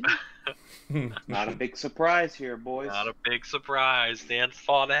B, not a big surprise here, boys. Not a big surprise. Dan's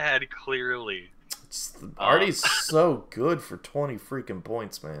thought ahead clearly. Artie's so good for 20 freaking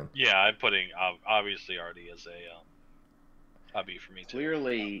points, man. Yeah, I'm putting obviously Artie as a B for me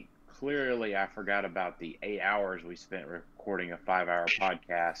too. Clearly, I forgot about the 8 hours we spent recording a 5-hour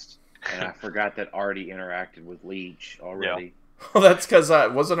podcast. And I forgot that Artie interacted with Leech already. Yeah. Well, that's because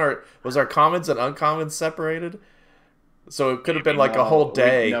was our commons and uncommons separated? So it could have been like a whole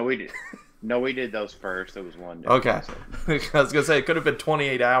day. We did those first. It was one day. Okay. I was gonna say it could have been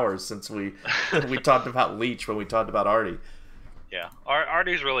 28 hours since we talked about Leech when we talked about Artie. Yeah,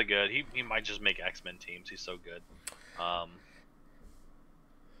 Artie's really good. He might just make X-Men teams. He's so good.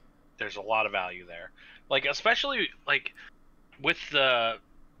 There's a lot of value there. Like especially like with the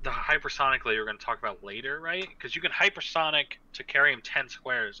hypersonic layer we're going to talk about later, right? Because you can hypersonic to carry him 10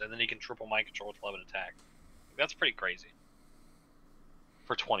 squares, and then he can triple mind control with 11 attack. That's pretty crazy.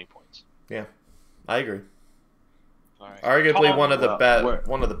 For 20 points. Yeah, I agree. Right. Arguably one of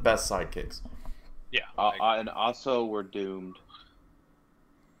the best sidekicks. Yeah. And also we're doomed.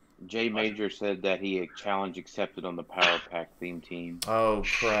 Jay Major said that he had challenge accepted on the Power Pack theme team. Oh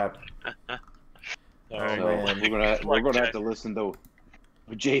crap! Man. We're gonna have to listen to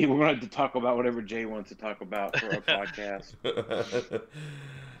Jay. We're gonna have to talk about whatever Jay wants to talk about for our podcast.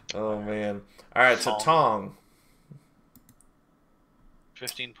 Oh man! All right, so Tong.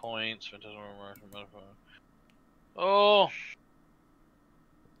 15 points. Oh.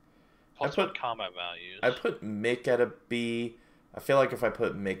 +1 combat values. I put Mick at a B. I feel like if I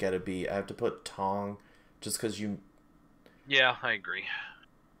put Mick at a B, I have to put Tong, just because you. Yeah, I agree.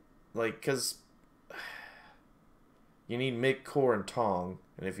 Like, because you need Mick, Core, and Tong,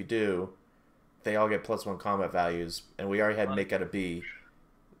 and if you do, they all get +1 combat values, and we already had Mick at a B.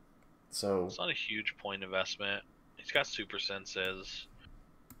 So it's not a huge point investment. He's got super senses.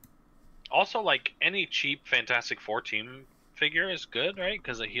 Also, like any cheap Fantastic Four team figure is good, right?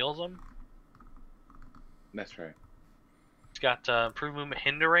 Because it heals them. That's right. He's got improved movement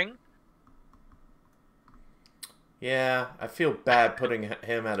hindering. yeah, I feel bad putting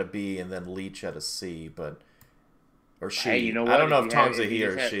him at a B and then Leech at a C, but or she. Hey, you know I what? don't know If if you have- Tong's a if you he or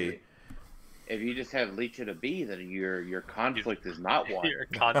just have- she. If you just have Leech at a B, then your conflict is not one. Your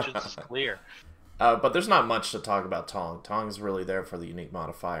conscience is clear. But there's not much to talk about Tong. Tong's really there for the unique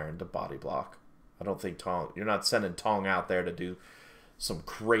modifier and to body block. I don't think Tong. You're not sending Tong out there to do some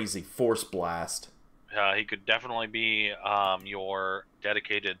crazy force blast. He could definitely be your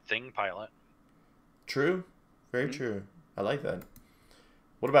dedicated thing pilot. True, very true. I like that.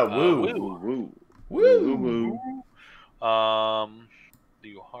 What about Woo? Woo. Woo. Woo. Do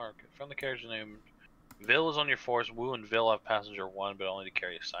you hark? From the character's name, Vil is on your force. Woo and Vil have passenger 1, but only to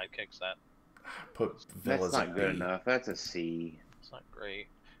carry sidekicks. That Put Vil That's as a not good B. enough. That's a C. it's not great.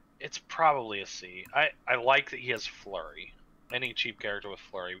 It's probably a C. I like that he has flurry. Any cheap character with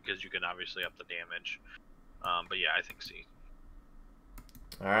flurry, because you can obviously up the damage. But yeah, I think C.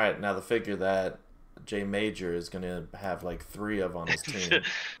 All right, now the figure that J Major is gonna have like 3 of on his team.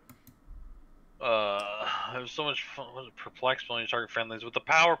 It was so much fun. Was it perplexed when you target friendlies with the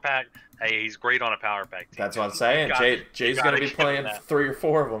power pack? Hey, he's great on a power pack team. That's what I'm saying. Jay's you gonna gotta be give him playing that. 3 or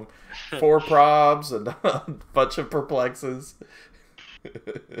 4 of them, 4 probs and a bunch of perplexes. I'm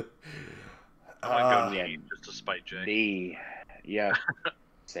gonna go yeah. D just to spite Jay. D. Yeah.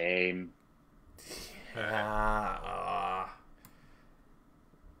 Same.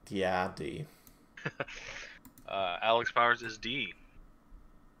 Yeah, D. Alex Powers is D.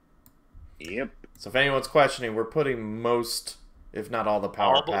 Yep. So if anyone's questioning, we're putting most, if not all, the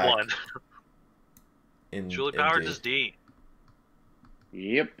power All but pack one. in Julie in Powers D. is D.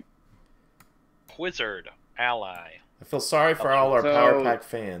 Yep. Wizard ally. I feel sorry for all our power So- pack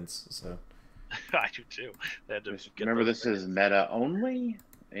fans. So I do too. They had to Just get remember, those this is meta only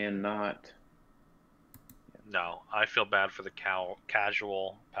and not. No, I feel bad for the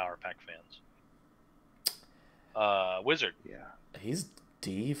casual power pack fans. Wizard. Yeah. he's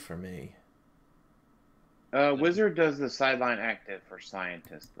D for me. Wizard does the sideline active for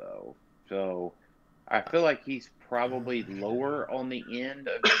scientists, though. So I feel like he's probably lower on the end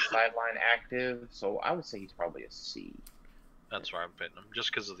of his sideline active. So I would say he's probably a C. That's where I'm putting him,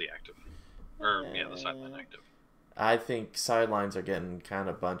 just because of the active. Or, yeah, the sideline active. I think sidelines are getting kind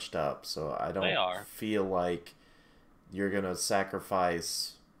of bunched up, so I They don't are. feel like you're gonna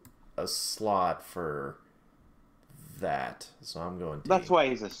sacrifice a slot for that. So I'm going D. That's why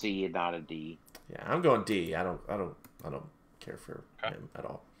he's a C and not a D. Yeah, I'm going D. I don't care for Okay. him at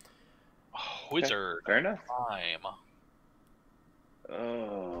all. Oh, Wizard. Fair enough. Time.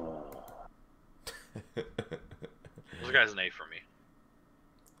 Oh. This guy's an A for me.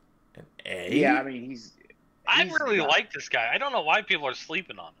 An A? Yeah, I mean I he's really not- like this guy. I don't know why people are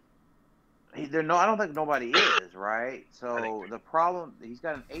sleeping on him. I don't think nobody is, right? I So think- the problem, he's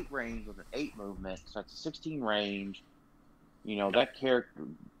got an 8 range with an 8 movement, so that's a 16 range. You know, that character,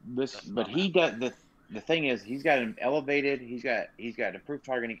 That's but not he does the thing is he's got an elevated, he's got improved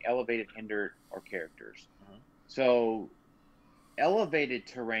targeting, elevated, hindered, or characters. Mhm. So elevated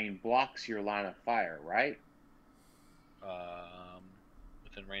terrain blocks your line of fire, right?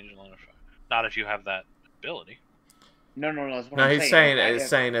 Within range and line of fire. Not if you have that ability. No, that's what No, I'm he's saying saying. he's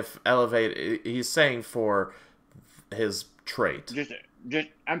saying if elevate. He's saying for his trait. Just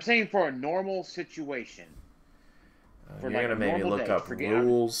I'm saying for a normal situation. for You're like gonna make me normal look days, up forget-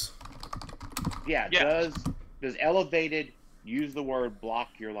 rules. Yeah, Yeah. does elevated use the word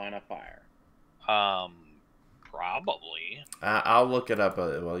block your line of fire? Probably. I'll look it up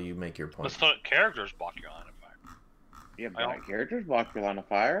while you make your point. Let's put characters block your line of fire. Yeah, I don't- black characters block your line of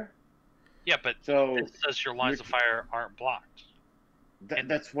fire. Yeah, but So it says your lines of fire aren't blocked.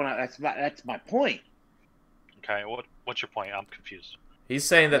 that's my point. Okay, what's your point? I'm confused. He's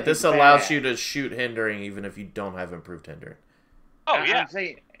saying that this It's allows bad. you to shoot hindering even if you don't have improved hindering. Oh, I'm yeah.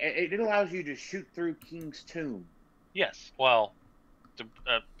 saying it allows you to shoot through King's Tomb. Yes. Well,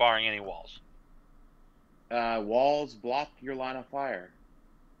 barring any walls. Walls block your line of fire.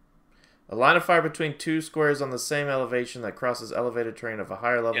 A line of fire between 2 squares on the same elevation that crosses elevated terrain of a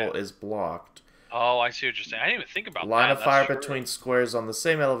higher level Yeah. is blocked. Oh, I see what you're saying. I didn't even think about Line that. of That's fire true. between squares on the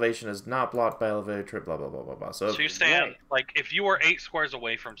same elevation is not blocked by elevated terrain, blah, blah, blah, blah, blah. So So you're saying, Right. like, if you were 8 squares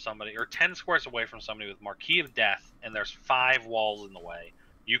away from somebody, or 10 squares away from somebody with Marquee of Death, and there's 5 walls in the way,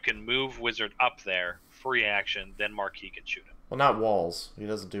 you can move Wizard up there, free action, then Marquee can shoot him. well, not walls. He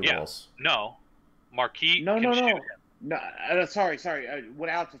doesn't do Yeah. walls. No. Marquee No, can no, shoot no. him. No, sorry. What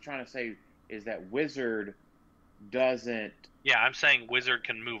Alex is trying to say is that Wizard doesn't. Yeah, I'm saying Wizard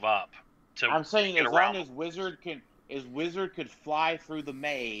can move up to. I'm saying get as around. long as Wizard could fly through the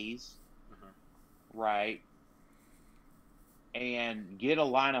maze, right, and get a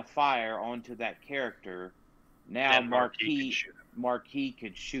line of fire onto that character. Now Marquis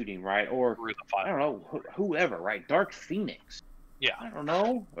could shoot him, right? Or I don't know, whoever, right? Dark Phoenix. Yeah. I don't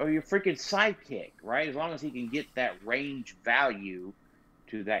know, or your freaking sidekick, right? As long as he can get that range value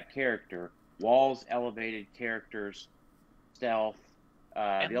to that character. Walls, elevated characters, stealth.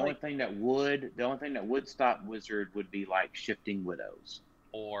 The only thing that would stop Wizard would be like shifting widows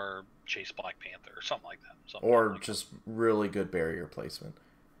or chase Black Panther or something like that. Or just really good barrier placement.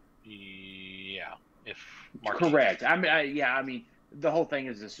 Yeah, if correct. I mean, the whole thing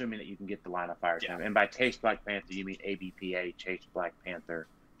is assuming that you can get the line of fire. Yeah. And by chase Black Panther, you mean ABPA, chase Black Panther.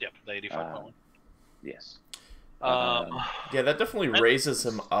 Yep, the 85 one. Yes. Yeah, that definitely raises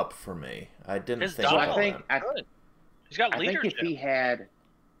him up for me. I didn't think. So I think he's got leadership. I think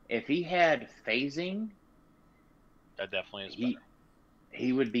if he had phasing, that definitely is better.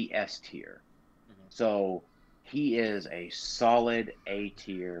 He would be S tier. So he is a solid A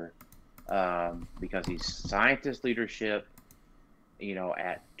tier because he's scientist leadership,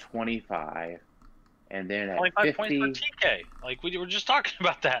 at 25, and then at 25 50 points for TK. Like we were just talking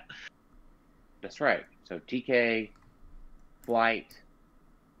about that. That's right. So TK, flight,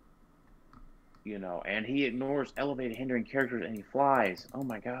 and he ignores elevated hindering characters and he flies. Oh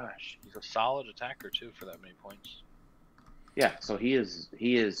my gosh. He's a solid attacker too for that many points. Yeah, so he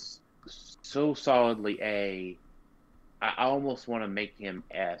is so solidly A. I almost want to make him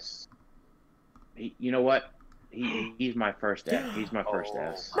S. You know what? He's my first S. He's my first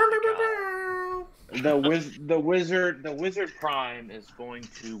S. The Wizard Prime is going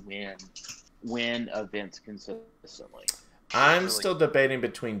to win events consistently. I'm still debating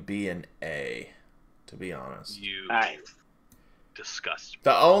between B and A, to be honest. You disgust me.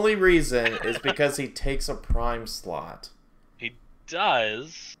 The only reason is because he takes a prime slot. He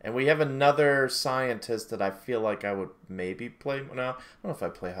does. And we have another scientist that I feel like I would maybe play. No, I don't know if I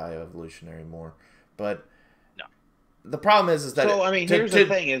play High Evolutionary more, but no. The problem is that. So here's the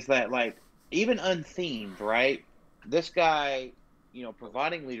thing: is that like even unthemed, right? This guy,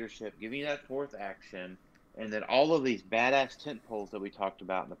 providing leadership, giving you that fourth action, and then all of these badass tent poles that we talked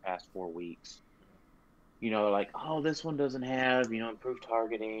about in the past 4 weeks. Like, oh, this one doesn't have, improved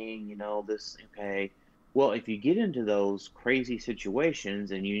targeting, this, okay. Well, if you get into those crazy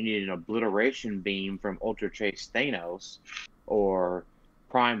situations and you need an obliteration beam from Ultra Chase Thanos or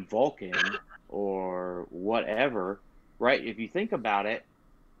Prime Vulcan or whatever, right? If you think about it,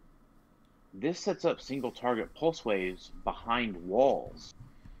 this sets up single target pulse waves behind walls.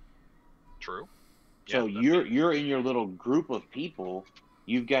 True. So you're in your little group of people.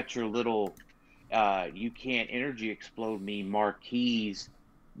 You've got your little you can't energy explode me Marquis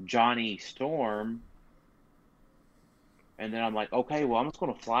Johnny Storm. And then I'm like, okay, well, I'm just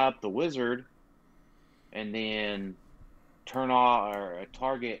going to fly up the Wizard and then turn off or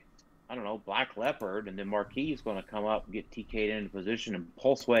target, I don't know, Black Leopard, and then Marquis is going to come up and get TK'd into position and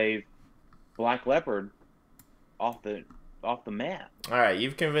pulse wave Black Leopard off the map. All right,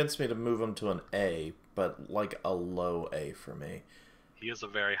 you've convinced me to move him to an A, but like a low A for me. He is a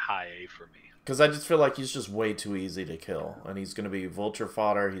very high A for me. Because I just feel like he's just way too easy to kill. And he's going to be Vulture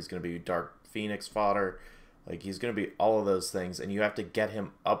fodder, he's going to be Dark Phoenix fodder. Like, he's going to be all of those things, and you have to get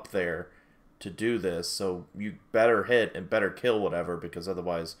him up there to do this, so you better hit and better kill whatever, because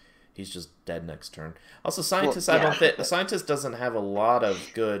otherwise he's just dead next turn. Also, Scientist, I don't think... The Scientist doesn't have a lot of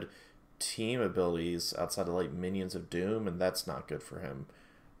good team abilities outside of, like, Minions of Doom, and that's not good for him.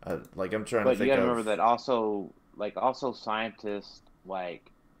 Like, I'm trying to think of... But you gotta remember that also Scientist, like,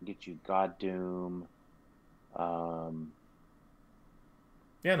 get you God Doom,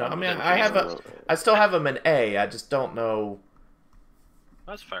 Yeah, no, I mean, I still have him in A. I just don't know.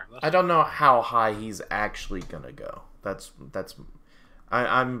 That's fair. I don't know how high he's actually gonna go.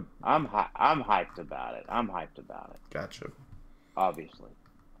 I'm hyped about it. Gotcha. Obviously.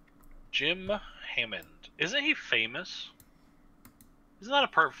 Jim Hammond. Isn't he famous? Isn't that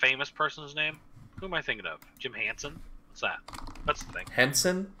a famous person's name? Who am I thinking of? Jim Henson? What's that? That's the thing.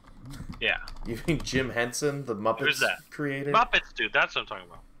 Henson? Yeah. You mean Jim Henson, the Muppets creator? Muppets, dude. That's what I'm talking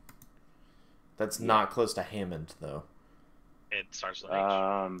about. That's not close to Hammond, though. It starts with H.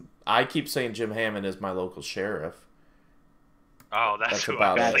 I keep saying Jim Hammond is my local sheriff. Oh, that's who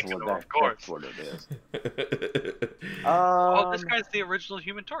I was thinking of, of course. That's what it is. Oh, this guy's the original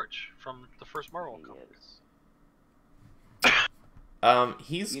Human Torch from the first Marvel comic.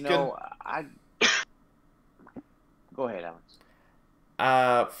 He's you good. know, Go ahead,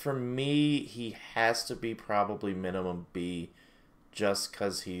 Alex. For me, he has to be probably minimum B, just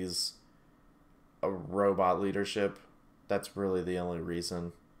because he's a robot leadership. That's really the only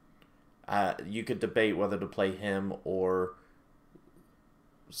reason. You could debate whether to play him or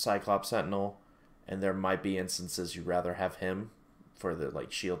Cyclops Sentinel, and there might be instances you'd rather have him for the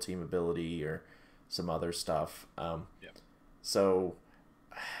like shield team ability or some other stuff. So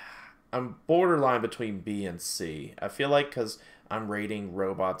I'm borderline between B and C. I feel like because I'm rating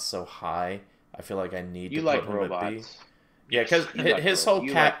robots so high, I feel like I need to put him robots. at B. Yeah, because his whole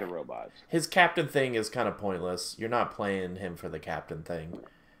the robots. His captain thing is kind of pointless. You're not playing him for the captain thing.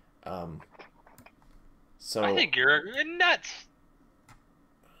 So I think you're nuts.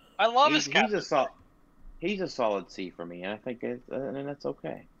 I love his captain. He's a solid C for me, and I think and that's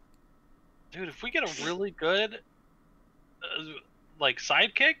okay. Dude, if we get a really good like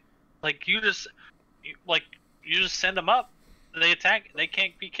sidekick, like you just send them up, they attack, they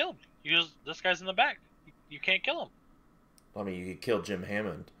can't be killed. This guy's in the back. You can't kill him. I mean, you could kill Jim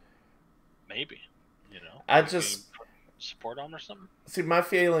Hammond. Maybe, you know. I just support him or something. See, my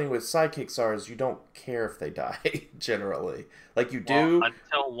feeling with sidekicks is you don't care if they die generally. Like you do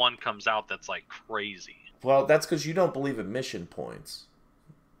until one comes out that's like crazy. Well, that's because you don't believe in mission points.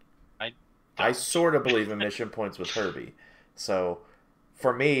 I sort of believe in mission points with Herbie. So,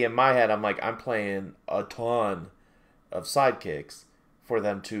 for me, in my head, I'm like, I'm playing a ton of sidekicks for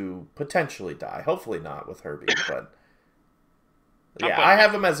them to potentially die. Hopefully not with Herbie, but yeah, I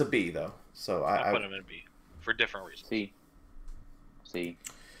have him as a B though. So I put him in B for different reasons. C.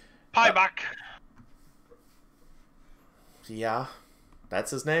 Pieback. Yeah, that's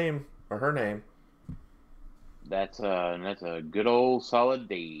his name or her name. That's a good old solid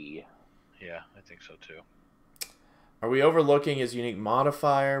D. Yeah, I think so too. Are we overlooking his unique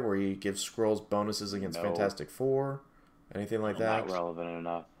modifier where he gives Skrulls bonuses against Fantastic Four? Anything like that?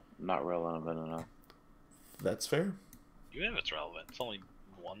 Not relevant enough. That's fair. Even if it's relevant, it's only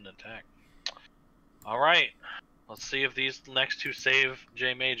one attack. Alright. Let's see if these next two save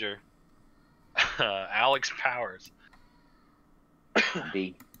J Major. Alex Powers.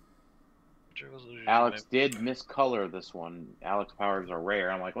 D. Alex did miscolor this one. Alex Powers are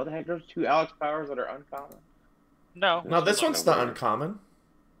rare. I'm like, what the heck? There's two Alex Powers that are uncommon? No, this one's the uncommon.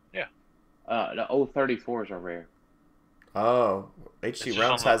 Yeah. The 034s are rare. Oh, HT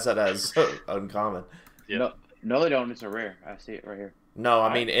Realms has that as uncommon. Yeah. No, they don't. It's a rare. I see it right here. No,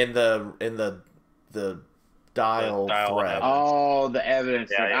 I mean in the dial thread. Oh, the evidence.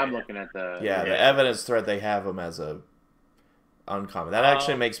 Yeah, I'm looking at the the evidence thread. They have him as a uncommon. That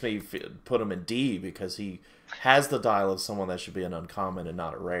actually makes me put him in D because he has the dial of someone that should be an uncommon and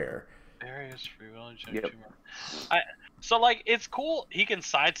not a rare. Various free will. So like it's cool. He can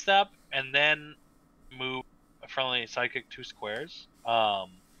sidestep and then move a friendly sidekick 2 squares.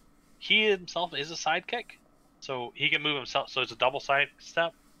 He himself is a sidekick, so he can move himself. So it's a double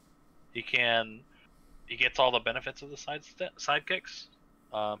sidestep. He gets all the benefits of the sidekicks.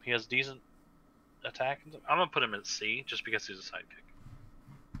 He has decent attack. I'm gonna put him in C just because he's a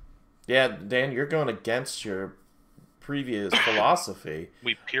sidekick. Yeah, Dan, you're going against your previous philosophy.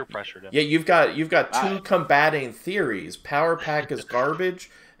 We peer pressured him. Yeah, you've got two combating theories. Power Pack is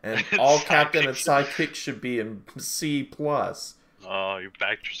garbage, and all captain and sidekick should be in C+. Oh, you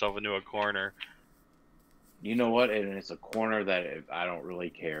backed yourself into a corner. You know what? And it's a corner that I don't really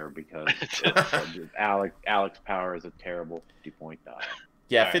care because Alex Power is a terrible 50-point die.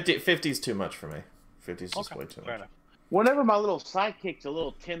 Yeah, 50 is too much for me. 50 is just way too much. Enough. Whenever my little sidekick's a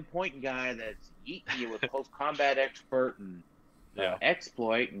little 10-point guy that's eating you with close combat expert and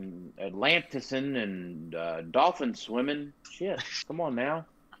exploit and Atlantisan and dolphin swimming, shit, come on now.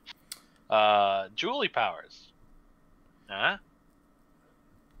 Julie Powers. Huh?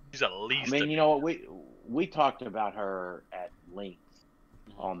 She's at least. I mean, you know what, we talked about her at length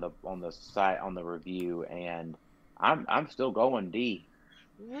on the review, and I'm still going D.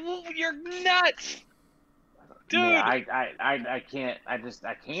 You're nuts, dude. Yeah, I can't. I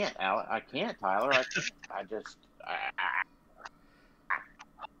can't, Alex. I can't, Tyler.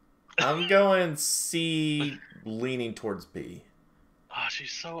 I'm going C, leaning towards B. Oh,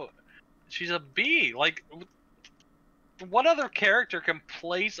 she's a B. Like, what other character can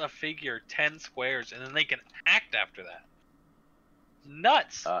place a figure 10 squares and then they can act after that?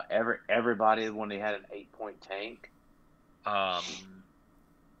 Nuts. Everybody when they had an 8-point tank.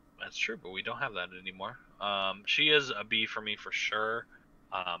 That's true, but we don't have that anymore. She is a B for me for sure.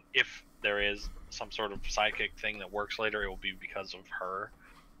 If there is some sort of psychic thing that works later, it will be because of her.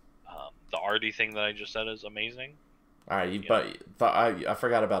 The Artie thing that I just said is amazing. All right, I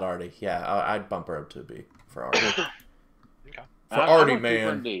forgot about Artie. Yeah, I'd bump her up to a B for Artie. Okay. For Artie, I'm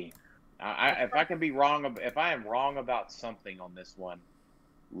man. D. If I can be wrong, if I am wrong about something on this one,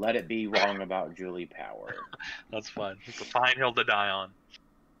 let it be wrong about Julie Power. That's fine. It's a fine hill to die on.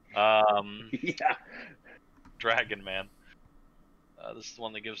 Yeah. Dragon Man. This is the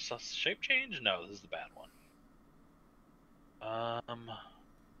one that gives us shape change? No, this is the bad one.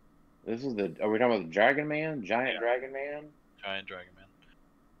 This is the. Are we talking about the Dragon Man? Giant Dragon Man? Giant Dragon Man.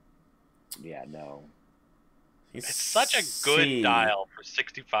 Yeah, no. It's such a good dial for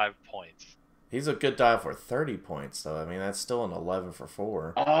 65 points. He's a good dial for 30 points, though. I mean, that's still an 11 for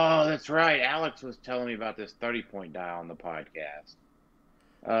 4. Oh, that's right. Alex was telling me about this 30-point dial on the podcast.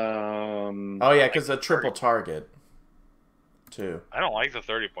 Oh, yeah, because a triple target, too. I don't like the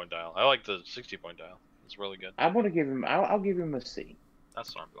 30-point dial. I like the 60-point dial. It's really good. I want to give him. I'll give him a C.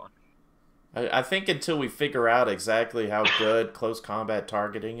 That's where I'm going. I think until we figure out exactly how good close combat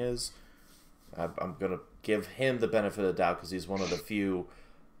targeting is, I'm going to give him the benefit of the doubt because he's one of the few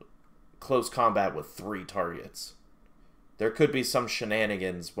close combat with 3 targets. There could be some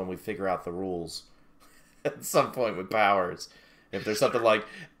shenanigans when we figure out the rules at some point with powers. If there's something like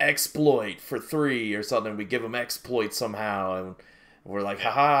exploit for 3 or something, we give him exploit somehow, and we're like,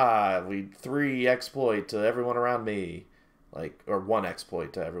 haha, we 3 exploit to everyone around me. Or 1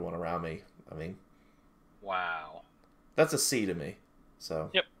 exploit to everyone around me. I mean, wow. That's a C to me. So.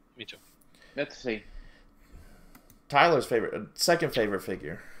 Yep, me too. Let's see. Tyler's second favorite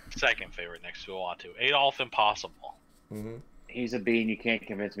figure. Second favorite next to Uatu. Adolf Impossible. Mm-hmm. He's a B, and you can't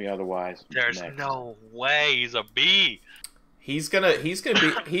convince me otherwise. There's no way he's a B. He's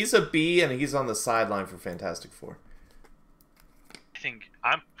a B, and he's on the sideline for Fantastic Four. I think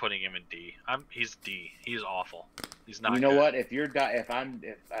I'm putting him in D. He's D. He's awful. He's not. You know good. what? If I'm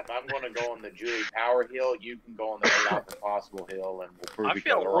going to go on the Julie Power hill, you can go on the Adolf Impossible hill, and we'll prove I each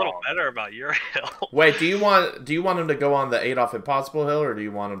feel other a little wrong. better about your hill. Wait, do you want him to go on the Adolf Impossible hill, or do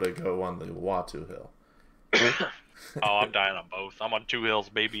you want him to go on the Uatu hill? Oh, I'm dying on both. I'm on 2 hills,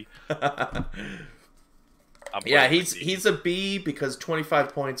 baby. Yeah, he's a B because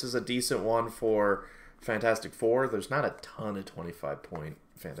 25 points is a decent one for Fantastic Four. There's not a ton of 25-point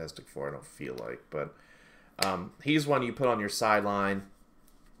Fantastic Four, I don't feel like, but he's one you put on your sideline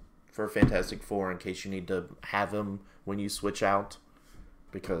for Fantastic Four in case you need to have him when you switch out,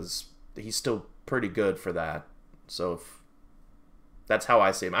 because he's still pretty good for that. So that's how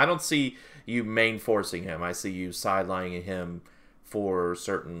I see him. I don't see you main forcing him. I see you sidelining him for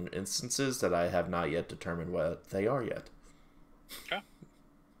certain instances that I have not yet determined what they are yet. Okay.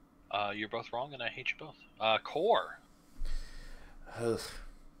 You're both wrong, and I hate you both. Core.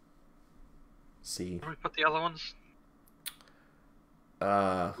 See. Where we put the other ones?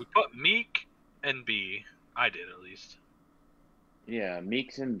 We put Meek and B. I did, at least. Yeah,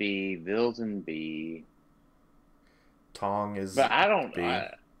 Meek's in B, Ville's in B. Tong is. But I don't. B.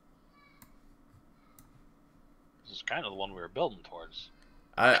 This is kind of the one we were building towards.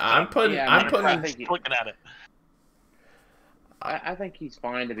 I'm putting. Looking at it. I think he's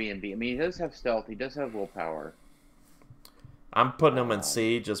fine to be in B. I mean, he does have stealth. He does have willpower. I'm putting him in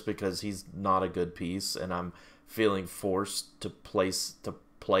C just because he's not a good piece, and I'm feeling forced to play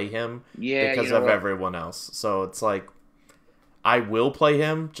him because of everyone else. So it's like I will play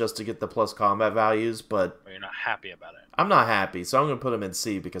him just to get the plus combat values, but you're not happy about it. I'm not happy, so I'm gonna put him in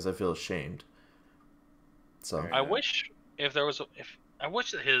C because I feel ashamed. So I wish I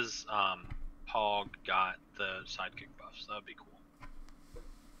wish that his Pog got the sidekick buffs. That would be cool.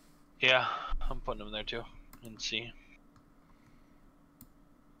 Yeah, I'm putting him there too. In C.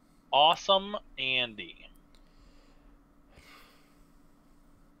 Awesome Andy.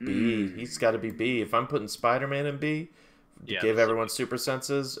 B. He's got to be B. If I'm putting Spider-Man in B, to give everyone super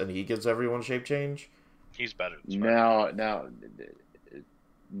senses, and he gives everyone shape change, he's better than Spider-Man.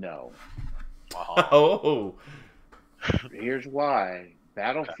 No. Oh. Here's why.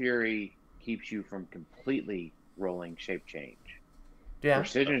 Battle Fury keeps you from completely rolling shape change. Yeah.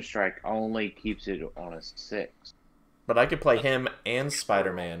 Precision Strike only keeps it on a 6. But I could play him and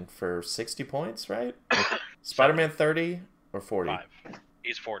Spider-Man for 60 points, right? Spider-Man 30 or 40? 5.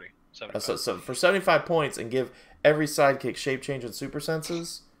 He's 40. 75. So for 75 points and give every sidekick shape change and super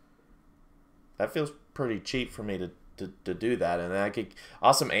senses, that feels pretty cheap for me to do that. And then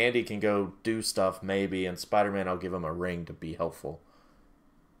Awesome Andy can go do stuff maybe, and Spider-Man I'll give him a ring to be helpful.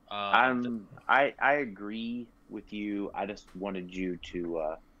 I agree with you. I just wanted you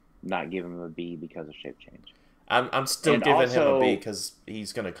to not give him a B because of shape change. I'm still giving him a B because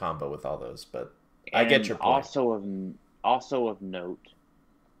he's going to combo with all those, but I get your point. Also of note,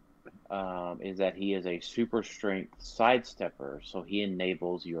 is that he is a super strength sidestepper, so he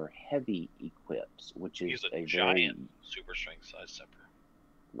enables your heavy equips, which is He's a very giant super strength sidestepper.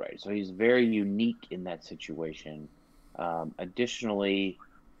 right. So he's very unique in that situation. Additionally,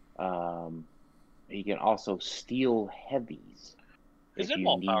 he can also steal heavies His if you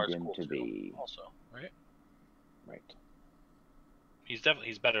involve need power is them cool to too, be also, right? right. He's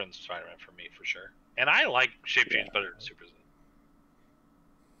better than Spider-Man for me for sure. And I like Shapeshifters better than Super Zen.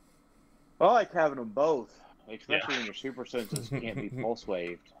 I like having them both, especially Yeah. when your super senses can't be pulse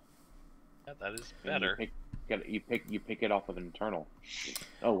waved. Yeah, that is And better. You pick it off of an internal.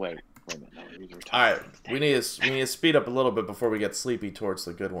 Oh wait a minute. No, these are All right, tough. we need to speed up a little bit before we get sleepy towards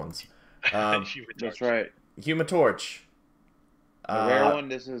the good ones. That's right. Human Torch. The rare one.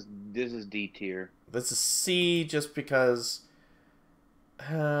 This is D tier. This is C just because.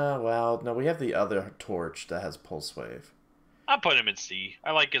 Well, no, we have the other torch that has pulse wave. I'm putting him in C.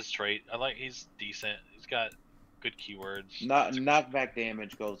 I like his trait. He's decent. He's got good keywords. Knockback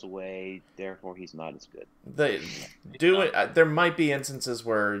damage goes away, therefore he's not as good. There might be instances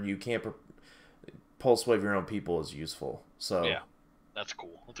where you can't pulse wave your own people is useful. So yeah, that's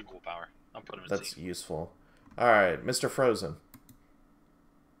cool. That's a cool power. I'm putting him in that's C. useful. All right, Mr. Frozen.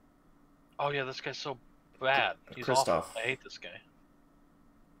 Oh yeah, this guy's so bad. He's Kristoff. awful. I hate this guy.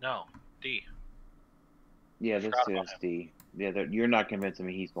 No, D. Yeah, this Forgot about is D. Yeah, you're not convincing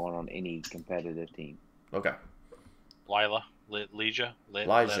me he's going on any competitive team. Okay. Elijah.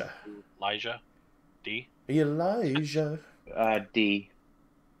 D. Elijah. D.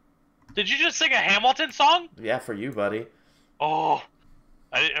 Did you just sing a Hamilton song? Yeah, for you, buddy. Oh,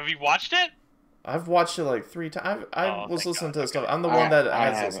 have you watched it? I've watched it like 3 times. I was listening to this stuff. I'm the I one that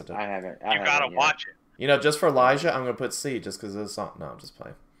has listened to it. I haven't. You gotta watch it. You know, just for Elijah, I'm gonna put C just because of the song. No, I'm just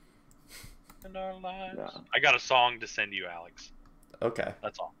playing. In our lives. No. I got a song to send you, Alex. Okay.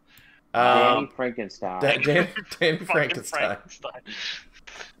 That's all. Danny Frankenstein. Danny Frankenstein.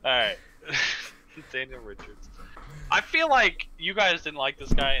 All right. Daniel Richards. I feel like you guys didn't like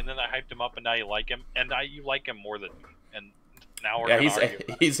this guy, and then I hyped him up, and now you like him, and you like him more than me. And now we're gonna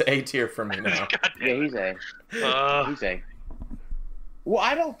argue. He's A tier for me now. Yeah, he's A. He's A. Well,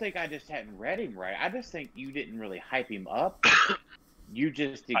 I don't think I just hadn't read him right. I just think you didn't really hype him up. You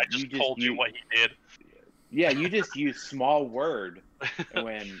just did. I just told you what he did. Yeah, you just use small word.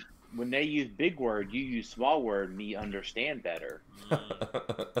 When they use big word, you use small word, and you understand better.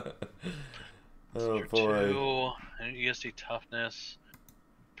 Oh boy. 2, ESD toughness,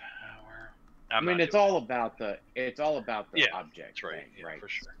 power. It's all about the object. That's right. Thing, Yeah, right? for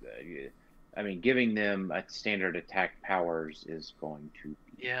sure. Giving them a standard attack powers is going to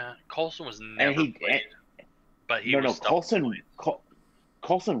be... Yeah, Coulson was never played, but he was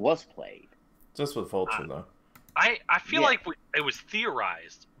Coulson was played. Just with Vulture though. I feel like it was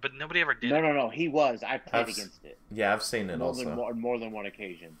theorized, but nobody ever did. No, he was. I played against it. Yeah, I've seen it more than one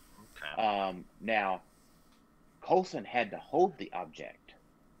occasion. Okay. Now, Coulson had to hold the object.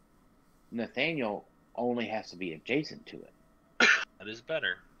 Nathaniel only has to be adjacent to it. That is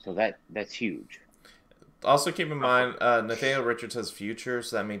better. So that's huge. Also keep in mind, Nathaniel Richards has future,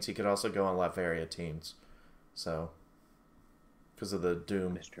 so that means he could also go on Latveria teams. So, because of the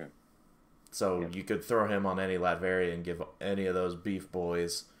Doom. That's true. So you could throw him on any Latveria and give any of those beef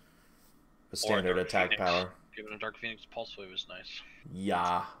boys a standard attack power. Giving a Dark Phoenix Pulse Wave is nice.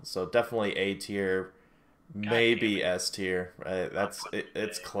 Yeah, so definitely A tier, maybe S tier. Right?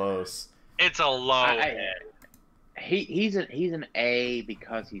 It's close. It's a low. He's an A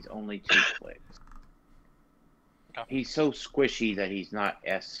because he's only 2 clicks. Okay. He's so squishy that he's not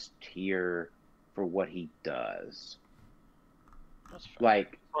S tier for what he does. That's fair.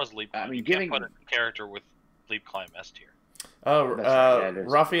 Like, Leap I mean, you can't put a character with Leap Climb S tier. Oh,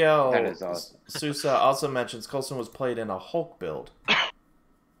 Raphael awesome. Sousa also mentions Coulson was played in a Hulk build.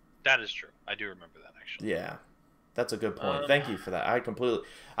 That is true. I do remember that, actually. Yeah, that's a good point. Thank you for that.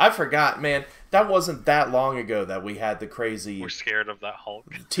 I forgot, man. That wasn't that long ago that we had the crazy... We're scared of that Hulk.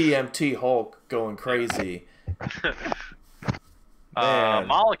 TMT Hulk going crazy.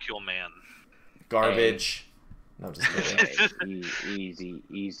 Molecule Man. Garbage. No, I'm just kidding.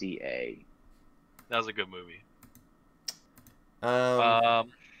 Easy A. That was a good movie.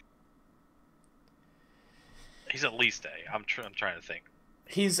 He's at least A. I'm trying to think.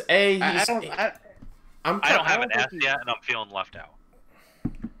 He's A. I don't have an S yet, and I'm feeling left out.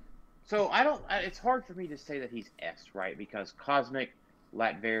 So it's hard for me to say that he's S, right? Because Cosmic,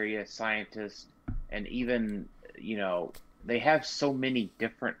 Latveria, Scientist, and even they have so many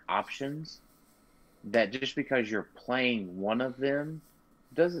different options that just because you're playing one of them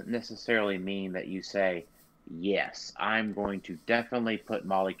doesn't necessarily mean that you say, yes, I'm going to definitely put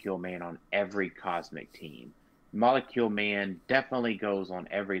Molecule Man on every Cosmic team. Molecule Man definitely goes on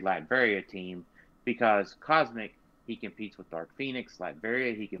every Latveria team because Cosmic, he competes with Dark Phoenix.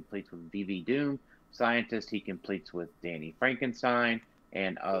 Latveria, he competes with VV Doom. Scientist, he competes with Danny Frankenstein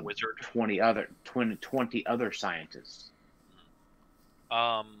and Wizard. 20 other scientists.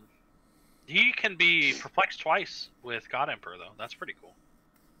 He can be perplexed twice with God Emperor though. That's pretty cool.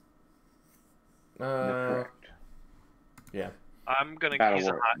 Correct. Yeah. I'm gonna.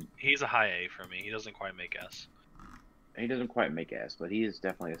 He's a high A for me. He doesn't quite make S. He doesn't quite make S, but he is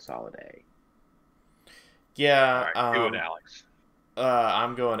definitely a solid A. Yeah. All right, do it, Alex.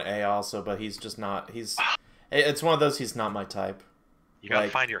 I'm going A also, but he's just not. It's one of those. He's not my type. You gotta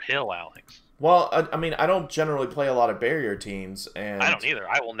find your hill, Alex. Well, I mean, I don't generally play a lot of barrier teams, and I don't either.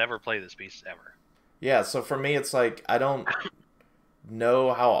 I will never play this piece ever. Yeah, so for me, it's like I don't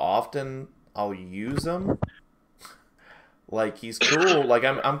know how often I'll use him. Like he's cool. Like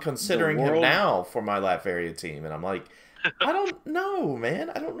I'm considering him now for my Latveria team, and I'm like, I don't know,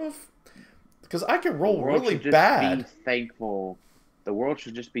 man. I don't know if because I can roll really bad. The world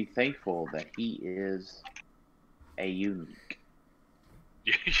should just be thankful that he is a unique.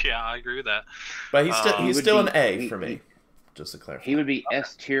 Yeah, I agree with that. But he's still an A for me. Just to clarify, he would be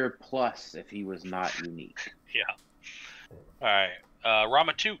S tier plus if he was not unique. Yeah. All right,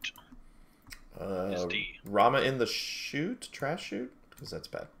 Rama Toot. Is D. Rama in the trash chute, because that's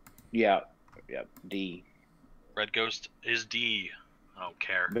bad. Yeah, D. Red Ghost is D. I don't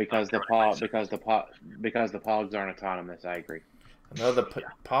care. Because the Pogs aren't autonomous. I agree. No, the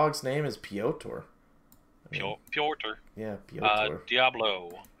Pog's name is Piotr. Piotr. Yeah, Piotr.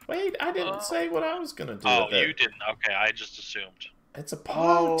 Diablo. Wait, I didn't say what I was gonna do. Oh, you didn't. Okay, I just assumed. It's a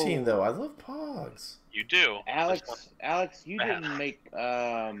Pog team, though. I love Pogs. You do, Alex, you didn't make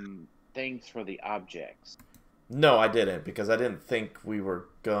things for the objects. No, I didn't, because I didn't think we were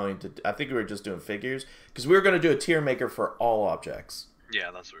going to. I think we were just doing figures, because we were going to do a tier maker for all objects.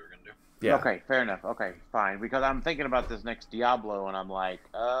 Yeah, that's what we were going to do. Yeah. Okay, fair enough. Okay, fine. Because I'm thinking about this next Diablo, and I'm like,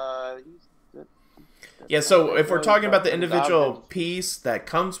 yeah, so if we're talking about the individual piece that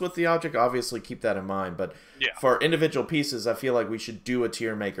comes with the object, obviously keep that in mind. But for individual pieces, I feel like we should do a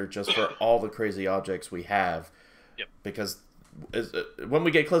tier maker just for all the crazy objects we have. Yep. Because when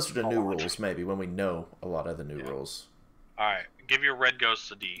we get closer to new rules, maybe, when we know a lot of the new rules. All right, give your Red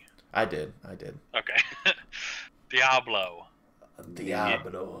Ghost a D. I did. Okay. Diablo.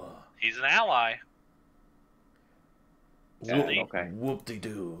 He's an ally. Okay.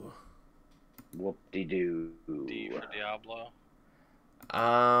 Whoop-de-doo. Whoop-de-doo. D for Diablo.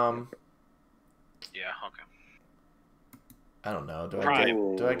 Yeah, okay. I don't know. Do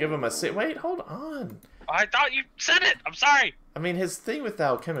I give him a C? Wait, hold on. I thought you said it. I'm sorry. I mean, his thing with the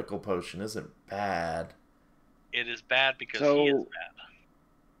alchemical potion isn't bad. It is bad because he is bad.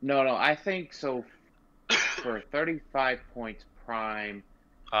 No, I think so. For 35 points prime,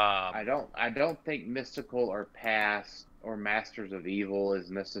 I don't think mystical or past or Masters of Evil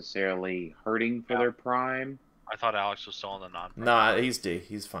is necessarily hurting for their prime. I thought Alex was still on the non-prime. Nah, he's D.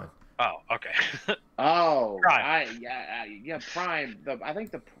 He's fine. Oh, okay. Prime. Prime. I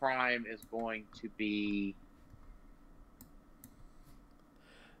think the prime is going to be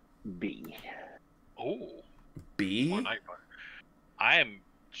B. Oh. B? I am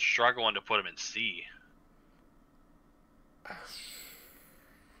struggling to put him in C. Pass.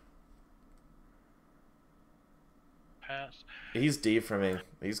 He's D for me.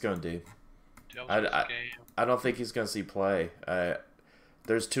 He's going D. I don't think he's going to see play.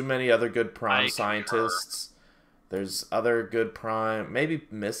 There's too many other good prime scientists. There's other good prime, maybe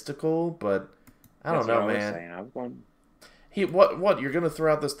mystical, but I don't know, man. I was going. What? You're going to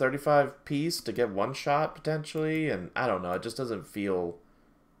throw out this 35 piece to get one shot potentially, and I don't know. It just doesn't feel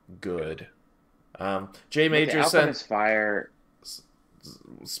good. J Major said. Fire.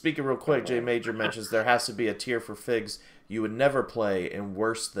 Speaking real quick, J Major mentions there has to be a tier for figs you would never play in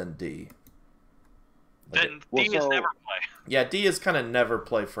worse than D. Then D is never play. Yeah, D is kind of never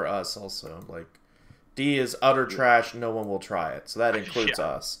play for us also. Like, D is utter trash, no one will try it. So that includes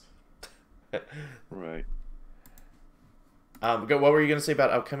us. Right. What were you going to say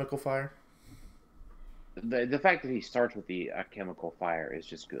about alchemical fire? The fact that he starts with the alchemical fire is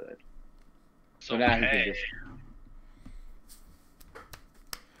just good. So now he can just...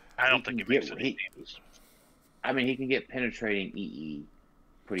 I don't think it makes any difference. I mean, he can get penetrating EE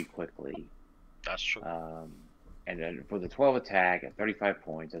pretty quickly. That's true. And then for the 12 attack at 35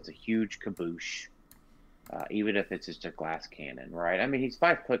 points, that's a huge kaboosh. Even if it's just a glass cannon, right? I mean, he's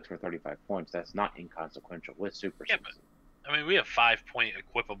 5 clicks for 35 points. That's not inconsequential with super. Yeah, but I mean, we have 5-point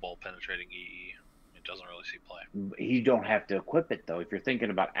equipable penetrating EE. it doesn't really see play. You don't have to equip it though. If you're thinking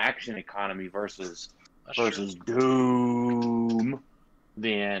about action economy versus True. Doom,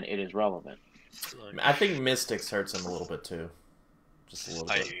 then it is relevant. I think Mystics hurts him a little bit too. Just a little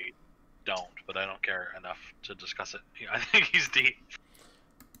bit. I don't, but I don't care enough to discuss it. I think he's D.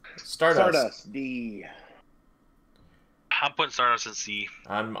 Stardust. D. I'm putting Stardust in C.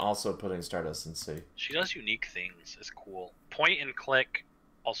 I'm also putting Stardust in C. She does unique things. It's cool. Point and click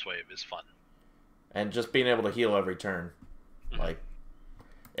Pulse Wave is fun. And just being able to heal every turn. Like,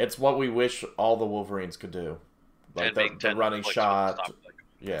 it's what we wish all the Wolverines could do. Like the running shot.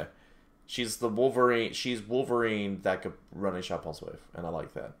 Yeah. She's the Wolverine. She's Wolverine that could running shot Pulse Wave. And I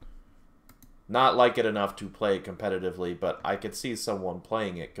like that. Not like it enough to play it competitively, but I could see someone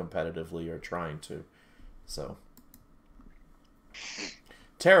playing it competitively or trying to. So.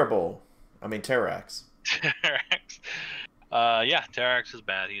 Terrible. I mean, Terrax. Terrax. Yeah, Terrax is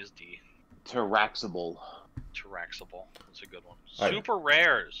bad. He is D. Terraxable. Terraxable. That's a good one. Right. Super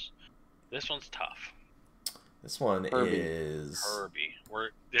rares. This one's tough. This one Herbie. is Herbie.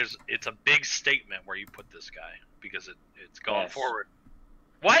 It's a big statement where you put this guy because it's going forward.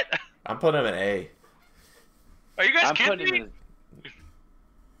 What? I'm putting him in A. Are you guys kidding me?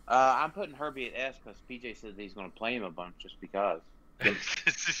 I'm putting Herbie at S because PJ said he's going to play him a bunch just because.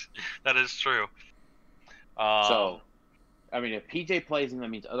 That is true. So, I mean, if PJ plays him, that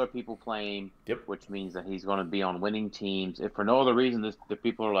means other people play him. Yep. Which means that he's going to be on winning teams. If for no other reason, the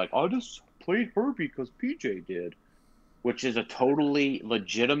people are like, I just played Herbie because PJ did. Which is a totally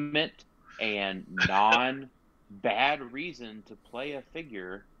legitimate and non-bad reason to play a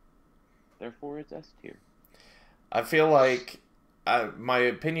figure. Therefore, it's S tier. I feel like my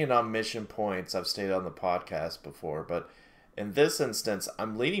opinion on mission points, I've stated on the podcast before, but in this instance,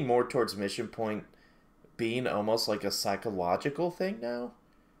 I'm leaning more towards mission point being almost like a psychological thing now.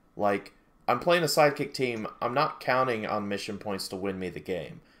 Like, I'm playing a sidekick team. I'm not counting on mission points to win me the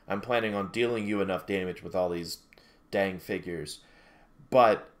game. I'm planning on dealing you enough damage with all these dang figures.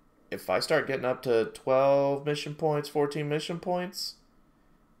 But if I start getting up to 12 mission points, 14 mission points,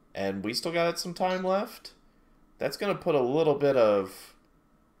 and we still got some time left, that's going to put a little bit of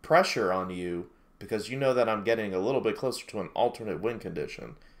pressure on you because you know that I'm getting a little bit closer to an alternate win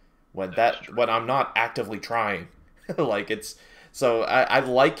condition when I'm not actively trying. Like it's so I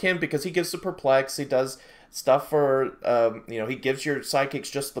like him because he gives the perplex. He does stuff for he gives your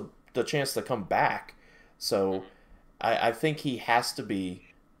sidekicks just the chance to come back. So I think he has to be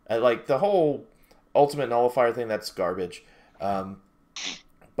like the whole ultimate nullifier thing. That's garbage.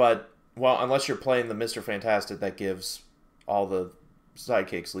 But well, unless you're playing the Mr. Fantastic that gives all the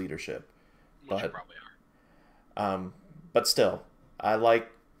sidekicks leadership. Which you probably are. But still, I like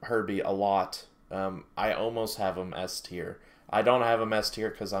Herbie a lot. I almost have him S tier. I don't have him S tier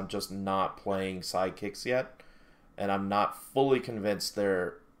because I'm just not playing sidekicks yet. And I'm not fully convinced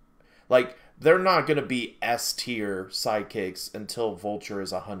they're not going to be S tier sidekicks until Vulture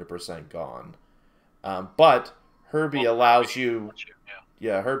is 100% gone. But Herbie allows you...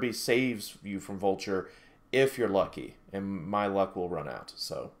 Yeah, Herbie saves you from Vulture if you're lucky. And my luck will run out.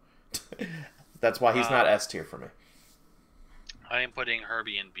 So that's why he's not S tier for me. I am putting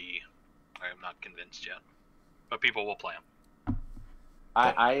Herbie in B. I am not convinced yet. But people will play him.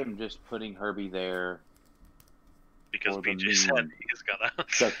 I am just putting Herbie there. Because PJ said he's gonna.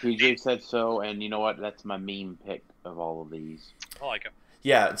 Because PJ said so, and you know what? That's my meme pick of all of these. I like him.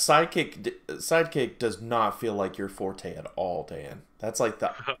 Yeah, sidekick does not feel like your forte at all, Dan. That's like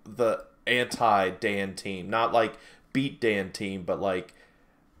the anti-Dan team. Not like beat Dan team, but like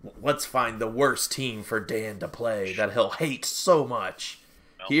let's find the worst team for Dan to play that he'll hate so much.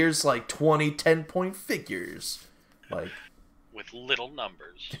 Well, here's like 20 10-point figures. Like with little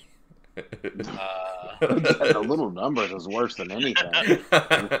numbers. The little numbers is worse than anything.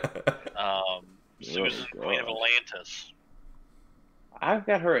 Susan, Queen of Atlantis. I've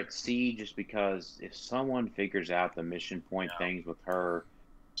got her at C just because if someone figures out the mission point things with her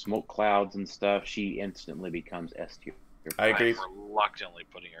smoke clouds and stuff, she instantly becomes S tier. I agree. I'm reluctantly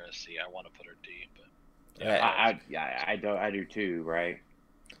putting her as C. I want to put her D, but I do too, right?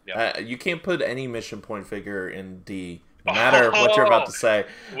 Yep. You can't put any mission point figure in D, no matter what you're about to say.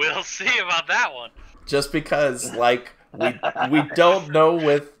 We'll see about that one. Just because, like, we don't know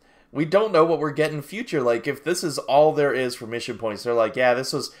what we're getting in the future. Like, if this is all there is for mission points, they're like, yeah,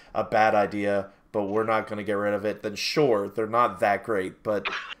 this was a bad idea, but we're not going to get rid of it. Then sure, they're not that great, but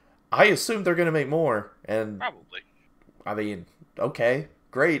I assume they're going to make more. And probably. I mean, okay,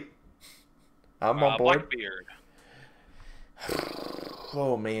 great. I'm on board. Blackbeard.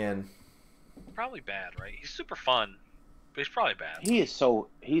 Oh man. Probably bad, right? He's super fun. But he's probably bad. He's so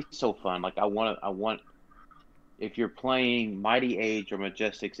fun. Like I want. If you're playing Mighty Age or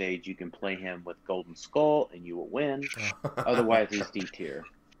Majestic's Age, you can play him with Golden Skull and you will win. Otherwise, he's D tier.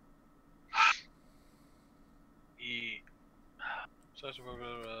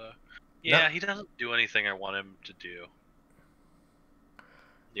 Yeah, he doesn't do anything I want him to do.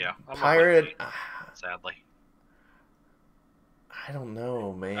 Yeah, I'm Pirate. Sadly, I don't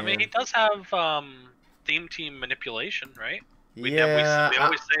know, man. I mean, he does have theme team manipulation, right? We always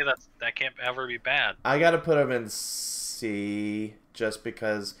say that can't ever be bad. I gotta put him in C just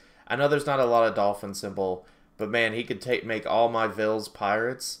because I know there's not a lot of dolphin symbol, but man, he could make all my Vills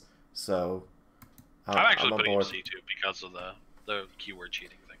pirates. So I'm actually putting him C too because of the keyword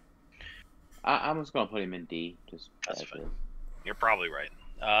cheating thing. I'm just gonna put him in D. That's fine. You're probably right.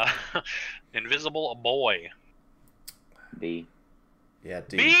 Invisible boy. D. Yeah,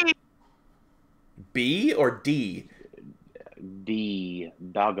 D. B. B or D? D.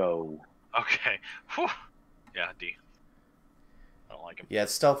 Doggo. Okay. Whew. Yeah, D. I don't like him. Yeah,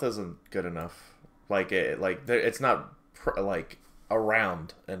 stealth isn't good enough. It's not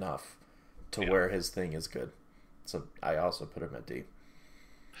around enough to where his thing is good. So I also put him at D.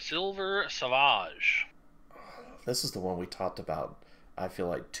 Silver Savage. This is the one we talked about. I feel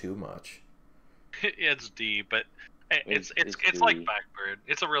like too much. It's D, but it's like Backbird.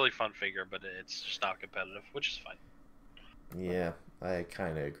 It's a really fun figure, but it's just not competitive, which is fine. Yeah, I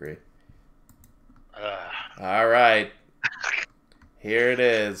kind of agree. All right, here it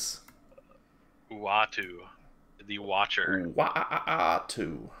is. Uatu, the Watcher.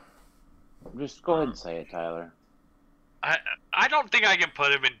 Uatu. Just go ahead and say it, Tyler. I don't think I can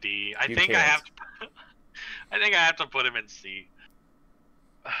put him in D. I think I have to put him in C.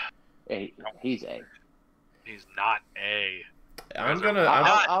 He's A. He's not A.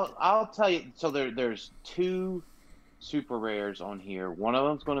 I'll tell you. So there's two super rares on here. One of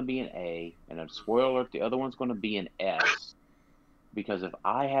them's going to be an A, and a spoiler alert, the other one's going to be an S. Because if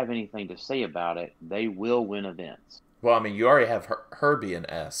I have anything to say about it, they will win events. Well, I mean, you already have Herbie in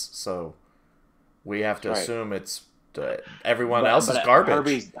S, so we have to assume it's everyone else is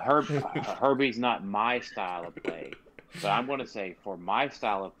garbage. Herbie's not my style of play. But I'm going to say, for my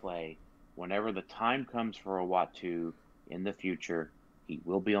style of play, whenever the time comes for a Uatu in the future, he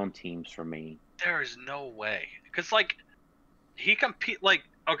will be on teams for me. There is no way. Because, he compete,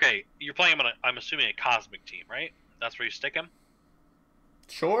 okay, you're playing him on I'm assuming a Cosmic team, right? That's where you stick him?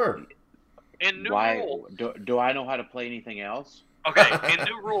 Sure. In new rules... Do I know how to play anything else? Okay, in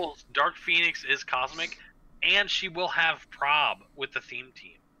new rules, Dark Phoenix is Cosmic, and she will have Prob with the theme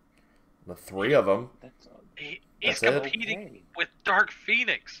team. The three of them. He's competing with Dark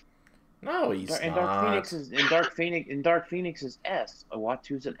Phoenix. No, he's not. Dark Phoenix is S.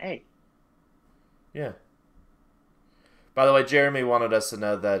 Uatu's an A. Yeah. By the way, Jeremy wanted us to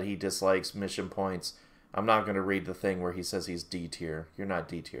know that he dislikes mission points. I'm not going to read the thing where he says he's D tier. You're not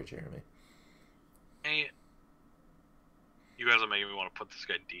D tier, Jeremy. Hey, you guys are making me want to put this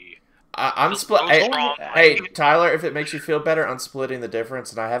guy D. I'm split. Hey, Tyler, if it makes you feel better, I'm splitting the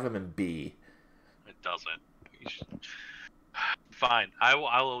difference, and I have him in B. It doesn't. Fine, I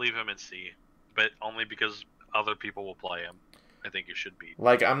will leave him in C, but only because other people will play him. I think you should be.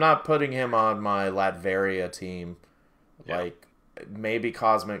 I'm not putting him on my Latveria team. Yeah. Maybe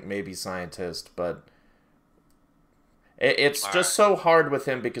Cosmic, maybe Scientist, but it's just so hard with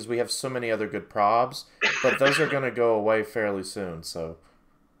him because we have so many other good probs, but those are going to go away fairly soon, so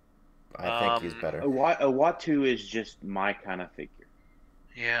I think he's better. Uatu is just my kind of figure.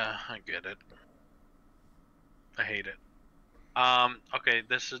 Yeah, I get it. I hate it. Okay,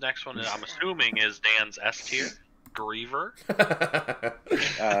 this is next one. I'm assuming is Dan's S tier. Griever.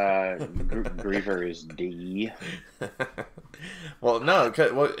 Griever is D. Well, no,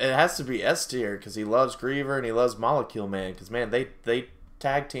 it has to be S tier because he loves Griever and he loves Molecule Man. Because man, they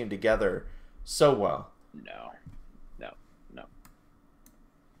tag team together so well. No.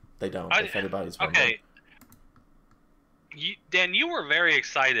 They don't. If anybody's okay. Dan, you were very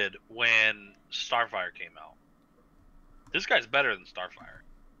excited when Starfire came out. This guy's better than Starfire.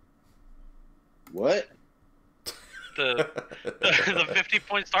 What? The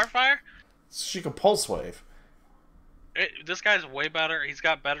 50-point Starfire? She can pulse wave. This guy's way better. He's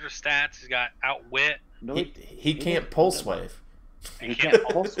got better stats. He's got outwit. No, he can't pulse wave. He can't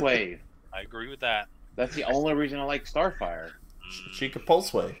pulse wave. I agree with that. That's the only reason I like Starfire. She can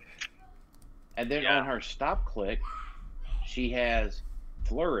pulse wave. And then on her stop click, she has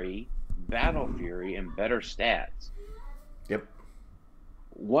Flurry, Battle Fury, and better stats. Yep.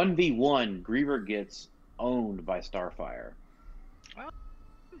 1v1, Griever gets owned by Starfire. Well,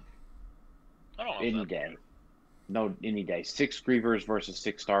 I don't know. Any day. No, any day. 6 Grievers versus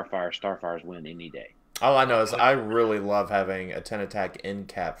 6 Starfires. Starfires win any day. All I know is I really love having a 10 attack in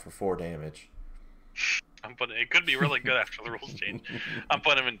cap for 4 damage. It could be really good after the rules change. I'm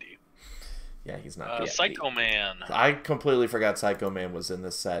putting him in D. Yeah, he's not good. Psycho Man. I completely forgot Psycho Man was in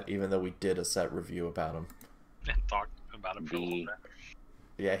this set, even though we did a set review about him. And talked about him for a little bit.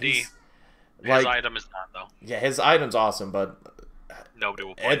 Yeah, D. His item is not, though. Yeah, his item's awesome, but nobody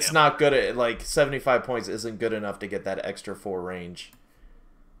will play it's him. not good at, like, 75 points isn't good enough to get that extra 4 range.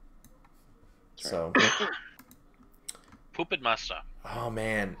 So. Pooped Master. Oh,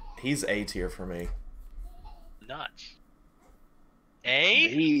 man. He's A tier for me. Nuts.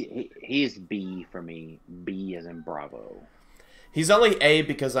 A? He's B for me. B as in Bravo. He's only A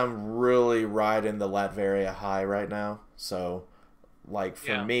because I'm really riding the Latveria high right now. So, like,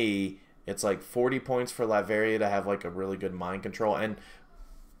 for me, it's like 40 points for Latveria to have, like, a really good mind control. And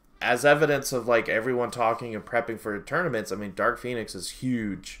as evidence of, like, everyone talking and prepping for tournaments, I mean, Dark Phoenix is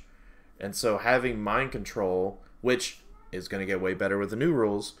huge. And so having mind control, which is going to get way better with the new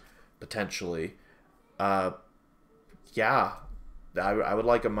rules, potentially, yeah, I would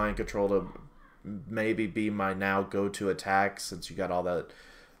like a mind control to maybe be my now go-to attack since you got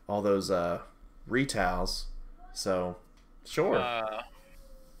all those retails. So, sure. I'll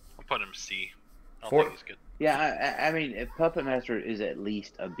put him C. I think he's good. Yeah, I mean, Puppet Master is at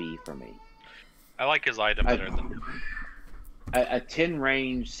least a B for me. I like his item better than a 10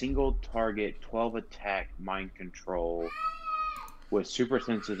 range, single target, 12 attack, mind control with super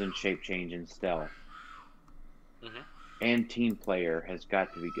senses and shape change and stealth. And team player has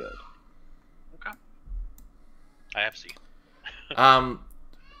got to be good. Okay. I have C.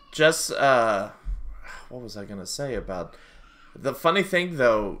 What was I gonna say about the funny thing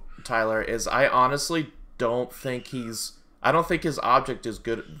though, Tyler, is I honestly don't think his object is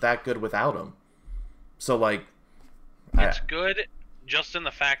that good without him. So like, it's good just in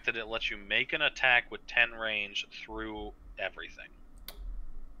the fact that it lets you make an attack with 10 range through everything.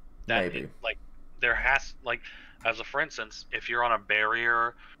 Maybe. As a for instance, if you're on a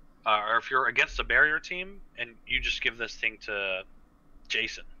barrier, or if you're against a barrier team, and you just give this thing to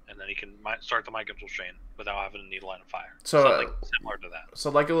Jason, and then he can start the mind control chain without having to need line of fire. So something similar to that. So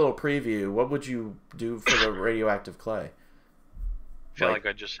like a little preview, what would you do for the radioactive clay? I feel like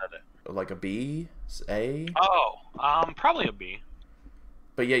I just said it. Like a B? A? Oh, probably a B.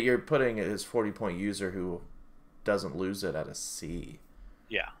 But yet you're putting his 40-point user who doesn't lose it at a C.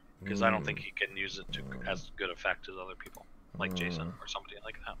 Yeah, because I don't think he can use it to as good effect as other people, like Jason or somebody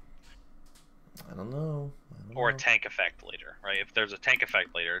like that. I don't know. Or a tank effect later, right? If there's a tank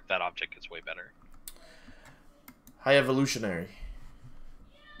effect later, that object gets way better. High evolutionary.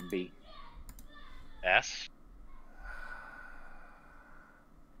 B. S.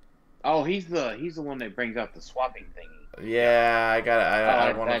 Oh, he's the one that brings out the swapping thingy. Yeah,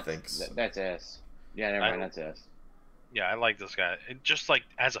 I want to think. That's S. Yeah, never mind. That's S. Yeah, I like this guy. Just like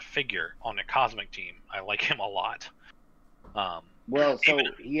as a figure on a cosmic team, I like him a lot. Well, so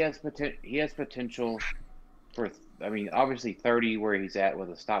he has potential for. I mean, obviously 30 where he's at with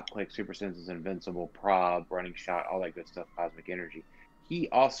a stop click, super senses, invincible, prob, running shot, all that good stuff, cosmic energy. He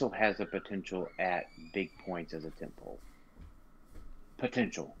also has a potential at big points as a temple.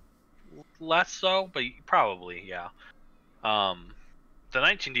 Potential. Less so, but probably, yeah. The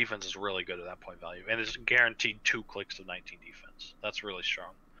 19 defense is really good at that point value, and it's guaranteed 2 clicks of 19 defense. That's really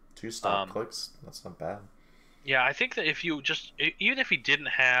strong. 2 stop clicks? That's not bad. Yeah, I think that if you just, even if he didn't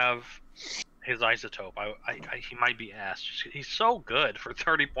have his isotope, he might be ass. He's so good for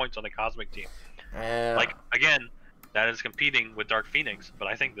 30 points on a cosmic team. Like, again, that is competing with Dark Phoenix, but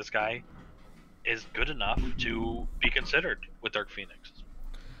I think this guy is good enough to be considered with Dark Phoenix.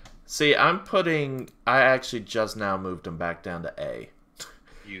 See, I actually just now moved him back down to A.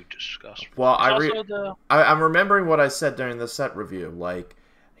 You disgust. Well, I'm remembering what I said during the set review. Like,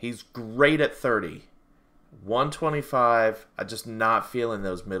 he's great at 30. 125, I'm just not feeling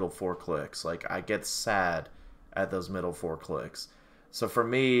those middle 4 clicks. Like, I get sad at those middle 4 clicks. So for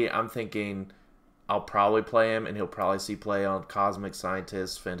me, I'm thinking I'll probably play him, and he'll probably see play on Cosmic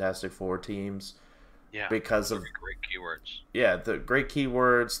Scientists, Fantastic Four teams. Yeah, because of great keywords. Yeah, the great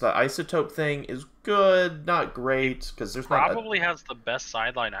keywords. The isotope thing is good, not great, because there's probably has the best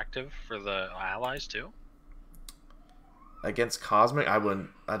sideline active for the allies too. Against Cosmic, I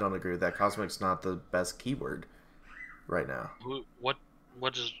don't agree with that. Cosmic's not the best keyword right now. What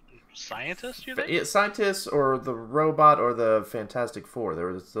is scientist? You think? Yeah, scientists or the robot or the Fantastic Four. There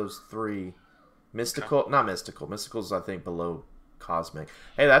was those 3. Mystical, not mystical. Mystical's I think below Cosmic.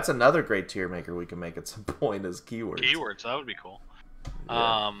 Hey, that's another great tier maker we can make at some point as keywords. Keywords, that would be cool.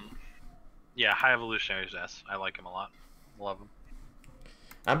 Yeah, High Evolutionary's S. I like him a lot. Love him.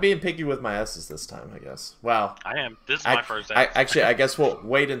 I'm being picky with my S's this time, I guess. Well, I am. This is my first S. Actually, I guess we'll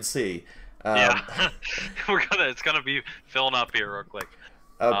wait and see. Yeah, it's gonna be filling up here real quick.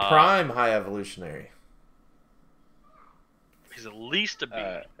 Prime High Evolutionary. He's at least a B.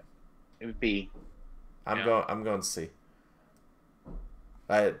 It would be. I'm going C.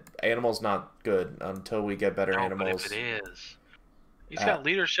 Animal's not good until we get better animals. But if it is, he's got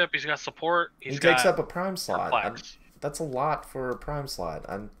leadership. He's got support. He takes up a prime slot. Perplex. That's a lot for a prime slot.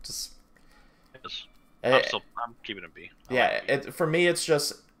 I'm just. I'm keeping it B. For me, it's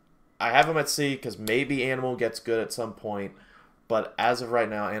just I have him at C because maybe Animal gets good at some point, but as of right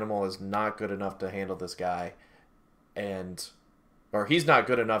now, Animal is not good enough to handle this guy, or he's not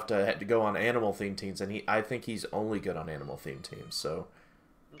good enough to go on animal themed teams, and I think he's only good on animal themed teams. So,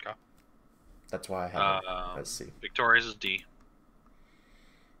 okay, that's why I have him at C. Victorious is D.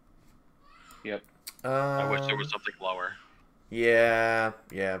 Yep. I wish there was something lower. Yeah,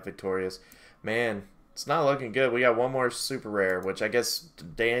 Victorious. Man, it's not looking good. We got one more super rare, which I guess,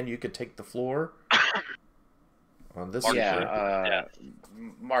 Dan, you could take the floor on this.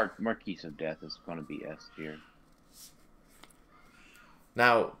 Marquise of Death is going to be S tier.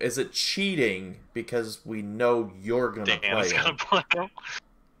 Now, is it cheating because we know you're going to play him?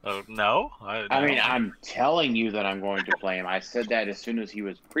 Oh, no. I mean, I'm telling you that I'm going to play him. I said that as soon as he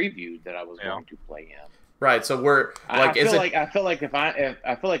was previewed that I was going to play him. Right. So we're like, I feel like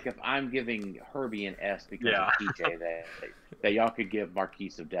if I'm giving Herbie an S because of TJ, that y'all could give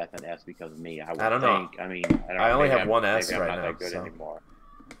Marquise of Death an S because of me. I don't know. I mean, I only have one S right now. I'm not that good anymore.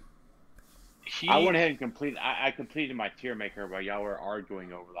 I went ahead and completed. I completed my tier maker while y'all were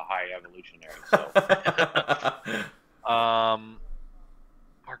arguing over the High Evolutionary. So.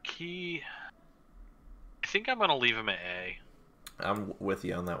 Marquis, I think I'm gonna leave him at A. I'm with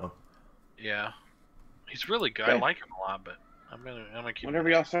you on that one. Yeah, he's really good. Okay. I like him a lot, but I'm gonna keep. Whenever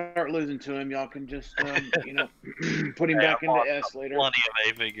y'all start losing to him, y'all can just put him back into S later. Plenty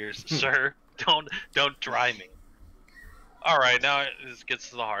of A figures, sir. Don't try me. All right, now this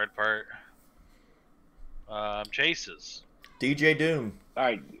gets to the hard part. Chases. DJ Doom. All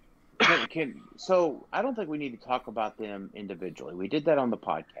right. So I don't think we need to talk about them individually. We did that on the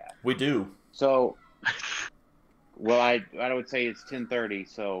podcast. We do. So, well, I would say it's 10:30.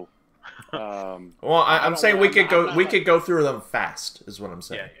 So, well, I'm saying we could go through them fast. Is what I'm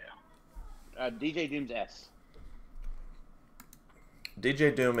saying. Yeah. DJ Doom's S.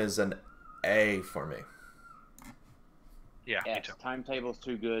 DJ Doom is an A for me. Yeah. S. Timetable's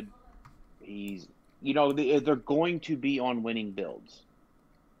too good. They're going to be on winning builds.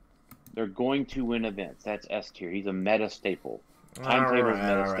 They're going to win events. That's S tier. He's a meta staple. Timetable's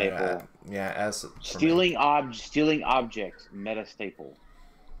meta staple. Yeah, S. Stealing objects, meta staple.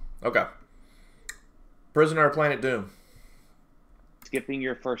 Okay. Prisoner of Planet Doom. Skipping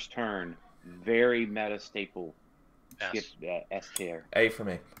your first turn, very meta staple. S. S tier. A for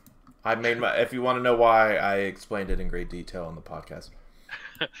me. I made if you want to know why, I explained it in great detail on the podcast.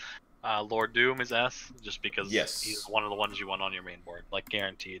 Lord Doom is S, just because he's one of the ones you want on your main board, like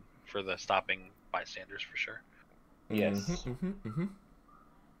guaranteed for the stopping bystanders for sure. Yes.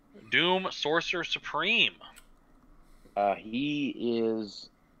 Doom Sorcerer Supreme. He is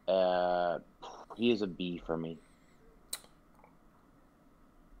a B for me.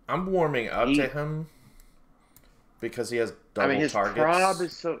 I'm warming up to him because he has double his targets.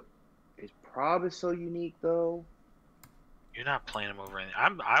 His prob is so unique though. You're not playing him over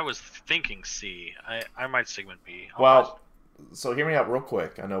anything. I was thinking C. I might segment B. So hear me out real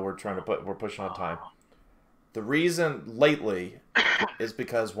quick. I know we're pushing on time. The reason lately is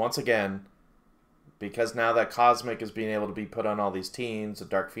because now that Cosmic is being able to be put on all these teams, the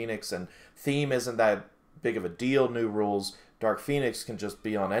Dark Phoenix and theme isn't that big of a deal. New rules, Dark Phoenix can just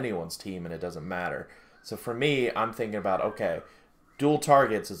be on anyone's team and it doesn't matter. So for me, I'm thinking about dual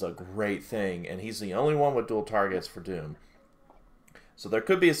targets is a great thing, and he's the only one with dual targets for Doom. So there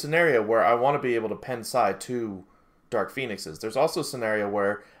could be a scenario where I want to be able to pen side two Dark Phoenixes. There's also a scenario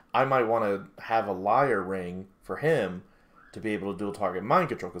where I might want to have a liar ring for him to be able to dual target mind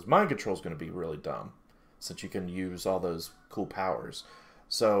control, because mind control is going to be really dumb since you can use all those cool powers.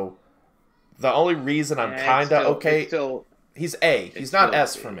 So the only reason I'm kind of okay, he's A. He's not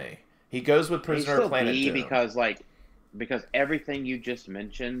S for me. He goes with Prisoner of Planet Doom because everything you just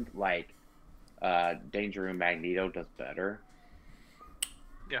mentioned, Danger Room Magneto does better.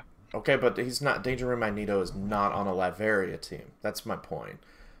 Yeah. Okay, but he's not. Danger Room Magneto is not on a Latveria team. That's my point.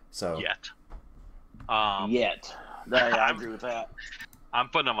 So yet. I agree with that. I'm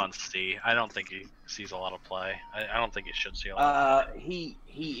putting him on C. I don't think he sees a lot of play. I don't think he should see a lot. He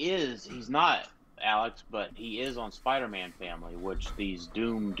is. He's not Alex, but he is on Spider-Man Family, which these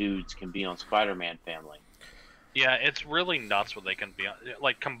Doom dudes can be on Spider-Man Family. Yeah, it's really nuts what they can be on.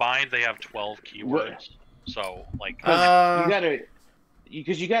 Like combined, they have 12 keywords. So like,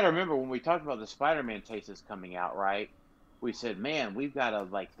 you gotta remember when we talked about the Spider-Man chases coming out, right? We said, man, we've got to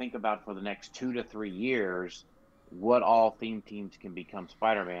like think about for the next 2 to 3 years what all theme teams can become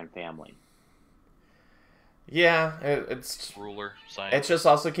Spider-Man Family. Yeah, it's ruler science. It's just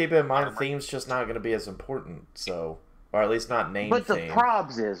also keep in mind theme's just not going to be as important. So, or at least not name. But theme. The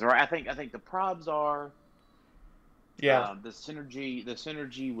probs is right. I think the probs are. Yeah. The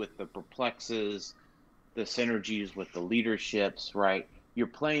synergy with the perplexes, the synergies with the leaderships, right? You're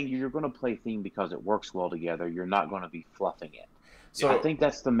going to play theme because it works well together. You're not going to be fluffing it. So I think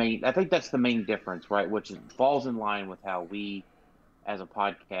that's the main difference, right? Which falls in line with how we, as a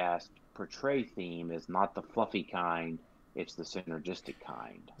podcast, portray theme is not the fluffy kind, it's the synergistic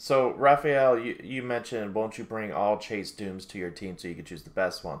kind. So Raphael, you mentioned, won't you bring all Chase Dooms to your team so you can choose the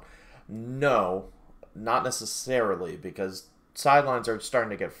best one? No, not necessarily, because sidelines are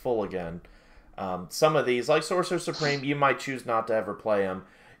starting to get full again. Some of these, like Sorcerer Supreme, you might choose not to ever play them.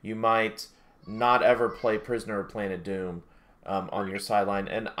 You might not ever play Prisoner of Planet Doom on your sideline.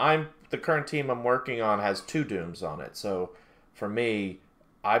 And the current team I'm working on has 2 Dooms on it. So for me,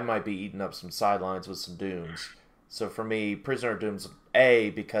 I might be eating up some sidelines with some Dooms. So for me, Prisoner of Doom's A,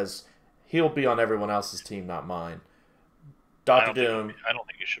 because he'll be on everyone else's team, not mine. Dr. Doom. I don't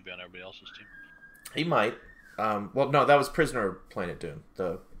think he should be on everybody else's team. He might. Well, no, that was Prisoner of Planet Doom,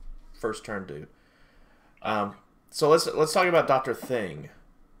 the first turn dude. So let's talk about Dr. Thing.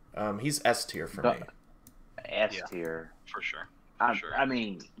 He's S tier for me. S tier. For sure. I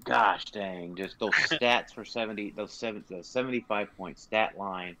mean, gosh dang, just those stats for 75-point stat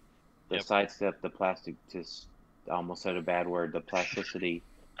line, the sidestep, the plastic, just almost said a bad word, the plasticity.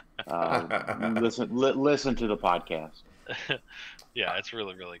 Listen to the podcast. Yeah, it's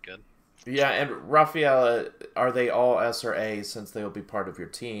really, really good. Yeah, and Raphael, are they all S or A since they'll be part of your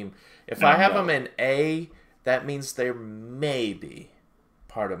team? If I have them in A, that means they're maybe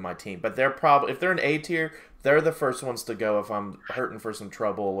part of my team. But they're if they're an A tier, they're the first ones to go if I'm hurting for some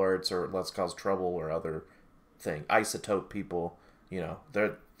trouble alerts or let's cause trouble or other thing. Isotope people,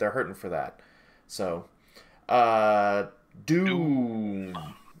 they're hurting for that. So, Doom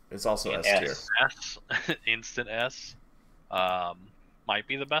is also S tier. S, instant S, might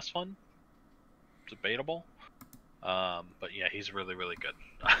be the best one. Debatable, but yeah, he's really, really good.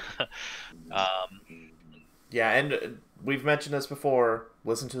 Yeah, and we've mentioned this before.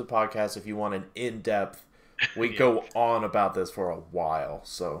 Listen to the podcast if you want an in-depth. We go on about this for a while.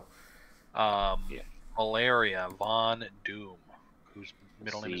 So, Malaria Von Doom, whose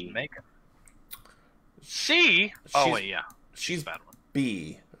middle name is Megan. C. She's a bad one.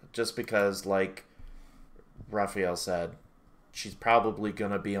 B, just because, like Raphael said, she's probably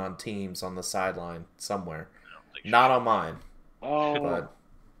gonna be on teams on the sideline somewhere. Not on mine. Oh, but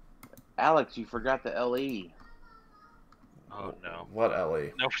Alex, you forgot the LE. Oh no! What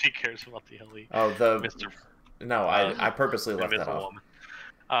LE? Nobody cares about the LE. Oh, the Mr. No, I purposely left that off.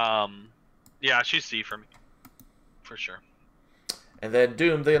 Yeah, she's C for me, for sure. And then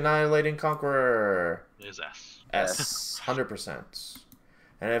Doom, the Annihilating Conqueror, is S. S, 100%.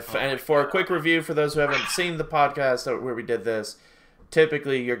 And for a quick review for those who haven't seen the podcast where we did this,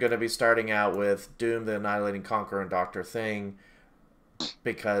 typically you're going to be starting out with Doom, the Annihilating Conqueror, and Dr. Thing,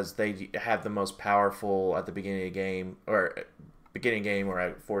 because they have the most powerful at the beginning of game or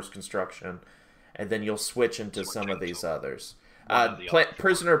at forced construction, and then you'll switch into some of these others.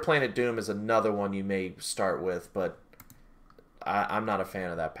 Prisoner of Planet Doom is another one you may start with, but I'm not a fan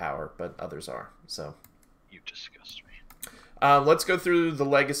of that power, but others are. So you disgust me. Let's go through the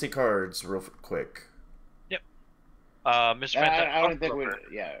legacy cards real quick. Yep. Mr. Fantastic. I don't think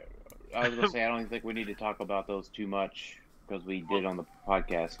I was gonna say I don't think we need to talk about those too much because we did on the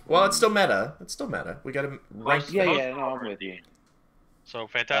podcast. Well, it's still meta. We got to rank. No, I'm with you. So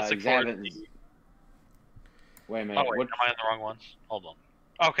Fantastic Four. Wait a minute. Oh, wait, am I in the wrong ones? Hold on.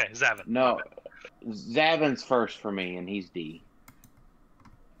 Okay, Zavin. No, Zavin's first for me, and he's D.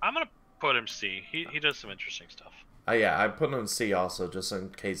 I'm gonna put him C. He does some interesting stuff. Yeah, I put him in C also, just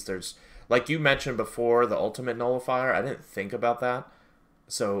in case there's, like you mentioned before, the ultimate nullifier. I didn't think about that.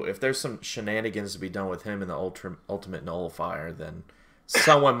 So if there's some shenanigans to be done with him in the ultimate nullifier, then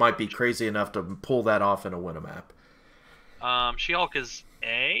someone might be crazy enough to pull that off in a Winamap. She-Hulk is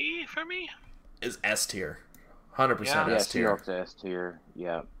A for me. Is S tier, 100% S tier. She-Hulk's S tier.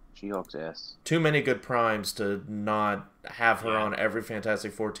 Yeah. She-Hulk's S. Too many good primes to not have her Yeah. on every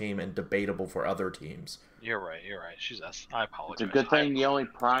Fantastic Four team and debatable for other teams. You're right. She's S. I apologize. It's a good thing the only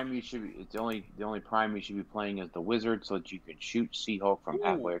prime you should be, the only prime you should be playing is the Wizard, so that you can shoot She-Hulk from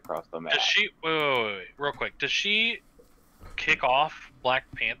halfway across the map. Does she? Wait, real quick. Does she kick off Black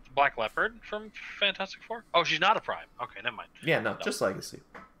Leopard from Fantastic Four? Oh, she's not a prime. Okay, never mind. Yeah, no, just Legacy.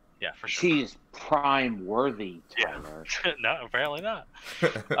 Yeah, for sure. She's prime worthy, Tyler. Yeah. No, apparently not.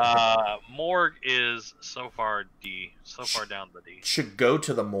 Morgue is so far D. So far down the D. Should go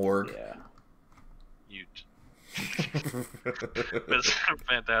to the morgue. Yeah. Mr.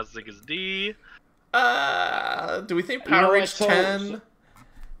 Fantastic is D. Do we think Power Reach 10?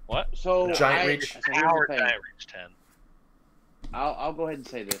 What? So Giant Reach. Power Giant Reach 10. I'll go ahead and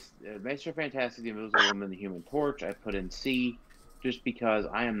say this: Mr. Fantastic, the Invisible Woman, the Human Torch. I put in C, just because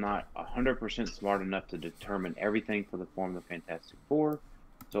I am not 100% smart enough to determine everything for the form of the Fantastic Four.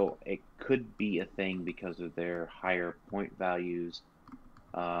 So it could be a thing because of their higher point values.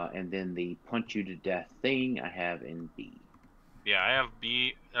 And then the punch you to death thing I have in B. Yeah, I have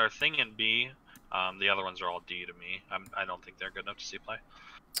B or thing in B. The other ones are all D to me. I don't think they're good enough to see play.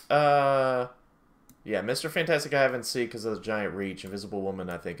 Yeah, Mr. Fantastic I have in C because of the Giant Reach. Invisible Woman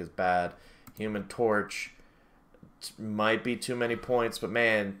I think is bad. Human Torch might be too many points, but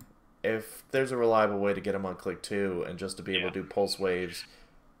man, if there's a reliable way to get him on click 2 and just to be able to do pulse waves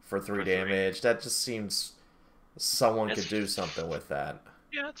for 3 damage, that just seems someone could do something with that.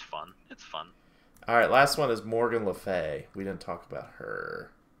 Yeah, it's fun. It's fun. All right, last one is Morgan Le Fay. We didn't talk about her.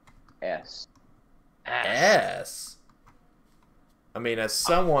 S. S. I mean, as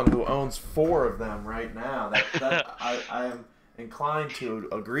someone who owns 4 of them right now, I am inclined to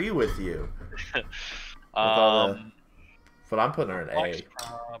agree with you. With all the, but I'm putting her in A.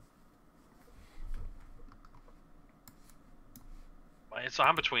 So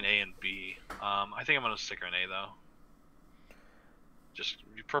I'm between A and B. I think I'm gonna stick her in A though. Just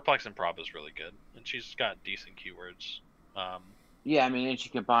Perplex and Prob is really good, and she's got decent keywords. Yeah, I mean, and she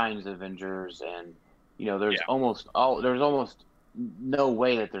combines Avengers, and there's almost no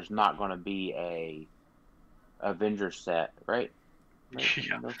way that there's not going to be a Avengers set, right?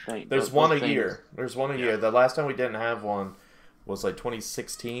 Yeah. There's one a year. There's one a year. The last time we didn't have one was like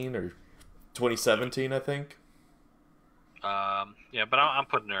 2016 or 2017, I think. Yeah, but I'm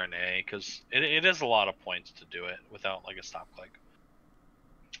putting her in A because it is a lot of points to do it without like a stop click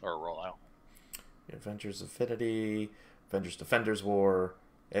or a rollout. Avengers Affinity, Avengers Defenders War.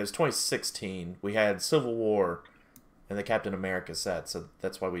 It was 2016. We had Civil War and the Captain America set, so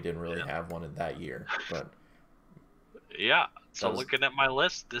that's why we didn't really have one in that year. But yeah, so looking at my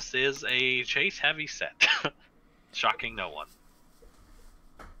list, this is a chase heavy set. Shocking no one.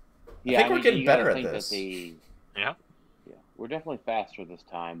 Yeah, I think we're getting better at this. Yeah, we're definitely faster this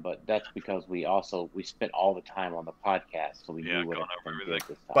time, but that's because we spent all the time on the podcast, so we knew what everything did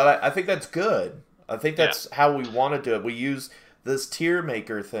this time. But I think that's good. I think that's how we want to do it. We use this tier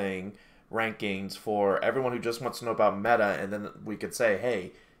maker thing, rankings, for everyone who just wants to know about meta, and then we could say,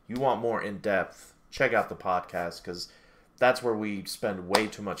 hey, you want more in-depth, check out the podcast, because that's where we spend way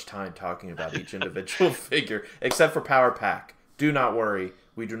too much time talking about each individual figure, except for Power Pack. Do not worry.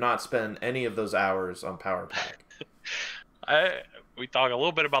 We do not spend any of those hours on Power Pack. We talk a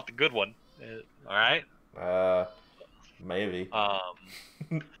little bit about the good one. All right? Maybe.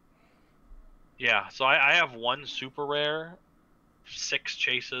 Yeah, so I have 1 super rare, 6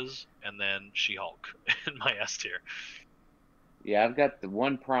 chases, and then She-Hulk in my S tier. Yeah, I've got the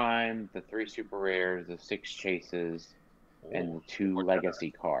 1 prime, the 3 super rares, the 6 chases, and the 2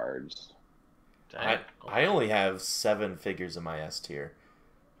 legacy cards. I only have 7 figures in my S tier.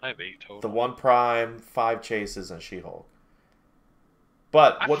 I have 8 total. The 1 prime, 5 chases, and She-Hulk.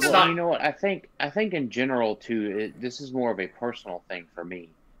 But what's well, not? You know what? I think in general too. This is more of a personal thing for me.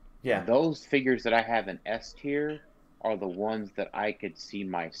 Yeah. Those figures that I have in S tier are the ones that I could see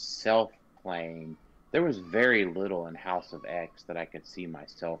myself playing. There was very little in House of X that I could see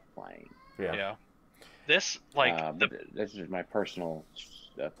myself playing. Yeah. This this is my personal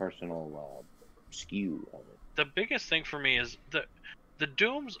skew of it. The biggest thing for me is the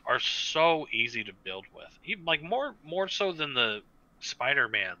Dooms are so easy to build with. Even, like more so than the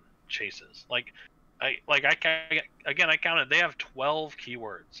Spider-Man chases. I counted. They have 12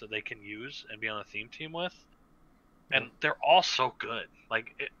 keywords that they can use and be on a theme team with, and they're all so good.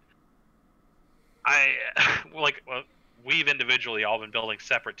 We've individually all been building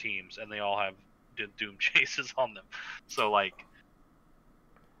separate teams, and they all have Doom chases on them. So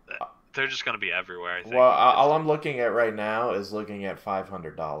they're just going to be everywhere. I think. Well, all I'm looking at right now is looking at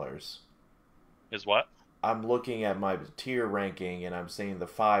 $500. Is what? I'm looking at my tier ranking and I'm seeing the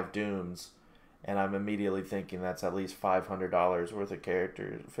 5 Dooms, and I'm immediately thinking that's at least $500 worth of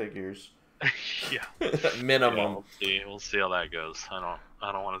character figures. Yeah. Minimum. Yeah, we'll see. We'll see how that goes. I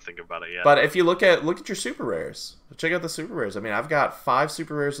don't want to think about it yet. But if you look at your super rares, check out the super rares. I mean, I've got 5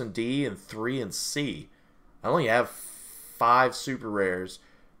 super rares in D and 3 in C. I only have 5 super rares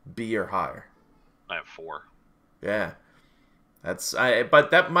B or higher. I have 4. Yeah. But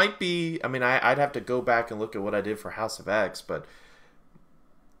that might be. I mean, I'd have to go back and look at what I did for House of X. But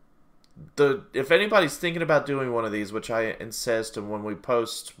if anybody's thinking about doing one of these, which I insist, and when we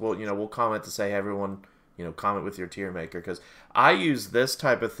post, we'll comment to say, hey, everyone, comment with your tier maker, because I use this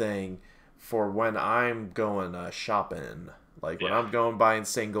type of thing for when I'm going shopping. Like when I'm going buying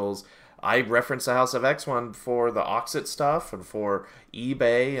singles, I reference the House of X one for the Oxit stuff and for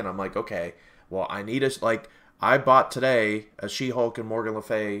eBay, and I'm like, okay, well, I need I bought today a She-Hulk and Morgan Le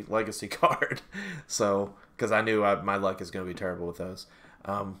Fay legacy card, so because I knew my luck is going to be terrible with those.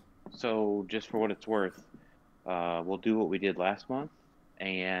 So just for what it's worth, we'll do what we did last month,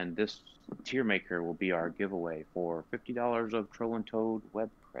 and this tier maker will be our giveaway for $50 of Troll and Toad web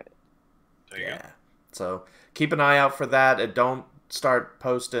credit. There you go. So keep an eye out for that, and don't start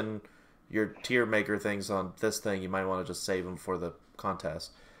posting your tier maker things on this thing. You might want to just save them for the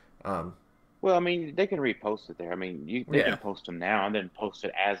contest. Well, I mean, they can repost it there. I mean, they can post them now and then post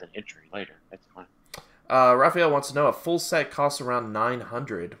it as an entry later. That's fine. Raphael wants to know, a full set costs around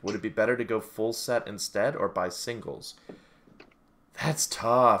 $900. Would it be better to go full set instead or buy singles? That's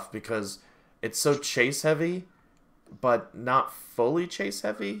tough because it's so chase heavy, but not fully chase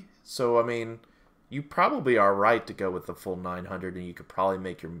heavy. So, I mean, you probably are right to go with the full 900 and you could probably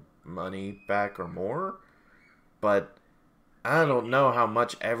make your money back or more. But I don't know how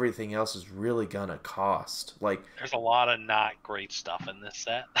much everything else is really gonna cost. Like, there's a lot of not great stuff in this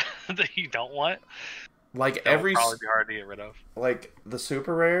set that you don't want. Like that will probably be hard to get rid of. Like the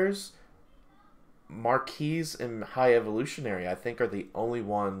super rares, Marquise and High Evolutionary, I think, are the only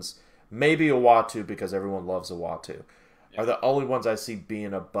ones. Maybe Uatu, because everyone loves Uatu, are the only ones I see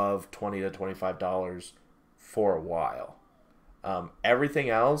being above $20 to $25 for a while. Everything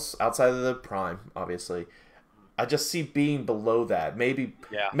else outside of the Prime, obviously, I just see being below that. Maybe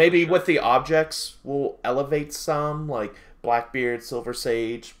with the objects will elevate some, like Blackbeard, Silver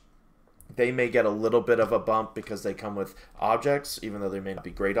Sage. They may get a little bit of a bump because they come with objects, even though they may not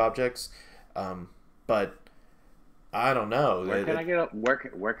be great objects. But I don't know.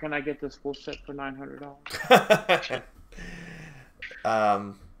 Where can I get this full set for $900?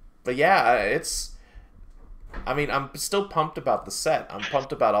 But yeah, it's. I mean, I'm still pumped about the set. I'm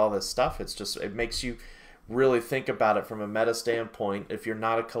pumped about all this stuff. It's just, it makes you really think about it from a meta standpoint. If you're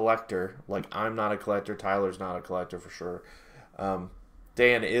not a collector, like I'm not a collector, Tyler's not a collector for sure.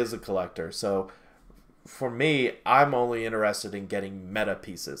 Dan is a collector, so for me, I'm only interested in getting meta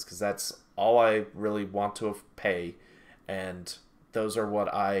pieces because that's all I really want to pay, and those are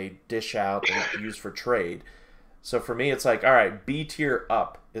what I dish out and use for trade. So for me, it's like, all right, B tier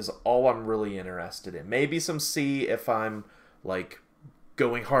up is all I'm really interested in. Maybe some C if I'm like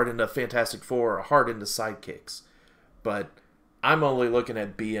going hard into Fantastic Four or hard into sidekicks, but I'm only looking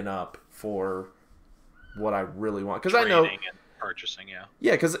at B and up for what I really want, because I know. Purchasing,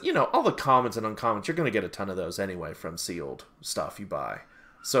 because all the commons and uncommons, you're gonna get a ton of those anyway from sealed stuff you buy.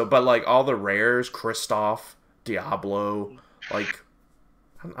 So, but like all the rares, Kristoff, Diablo, like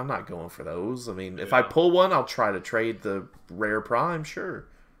I'm not going for those. I mean, if I pull one, I'll try to trade the rare Prime, sure.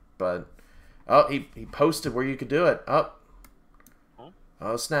 But he posted where you could do it.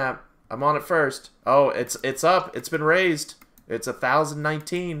 Oh snap! I'm on it first. Oh, it's up. It's been raised. It's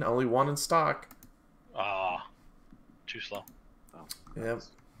 1,019. Only one in stock. Too slow. Yep.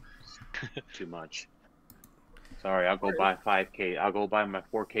 Too much. Sorry, I'll go buy 5K. I'll go buy my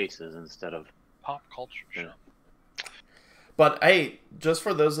 4 cases instead of pop culture. Yeah. But hey, just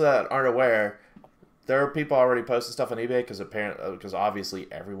for those that aren't aware, there are people already posting stuff on eBay because obviously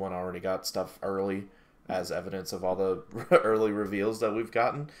everyone already got stuff early, as evidence of all the early reveals that we've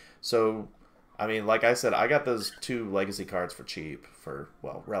gotten. So, I mean, like I said, I got those 2 legacy cards for cheap,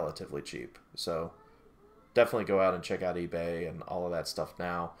 relatively cheap. So. Definitely go out and check out eBay and all of that stuff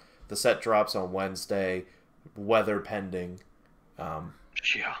now. The set drops on Wednesday, weather pending.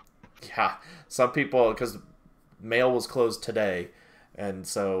 Yeah. Some people, because mail was closed today, and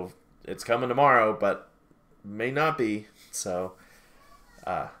so it's coming tomorrow, but may not be. So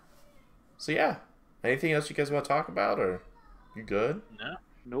yeah. Anything else you guys want to talk about, or you good? No.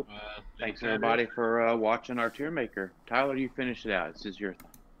 Nope. Thanks everybody for watching our tier maker. Tyler, you finish it out. This is your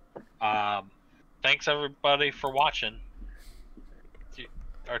thing. Thanks everybody for watching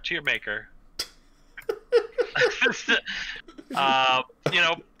our tier maker. You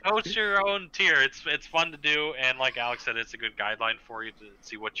know, post your own tier. It's fun to do, and like Alex said, it's a good guideline for you to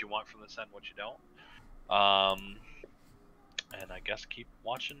see what you want from the set and what you don't. And I guess keep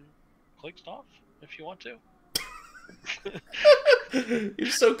watching Click Stuff if you want to. You're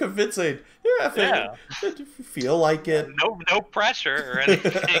so convincing. Yeah. If you feel like it. No pressure or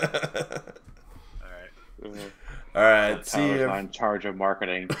anything. All right. See you. in charge of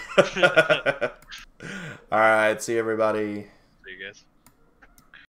marketing. All right. See you, everybody. See you guys.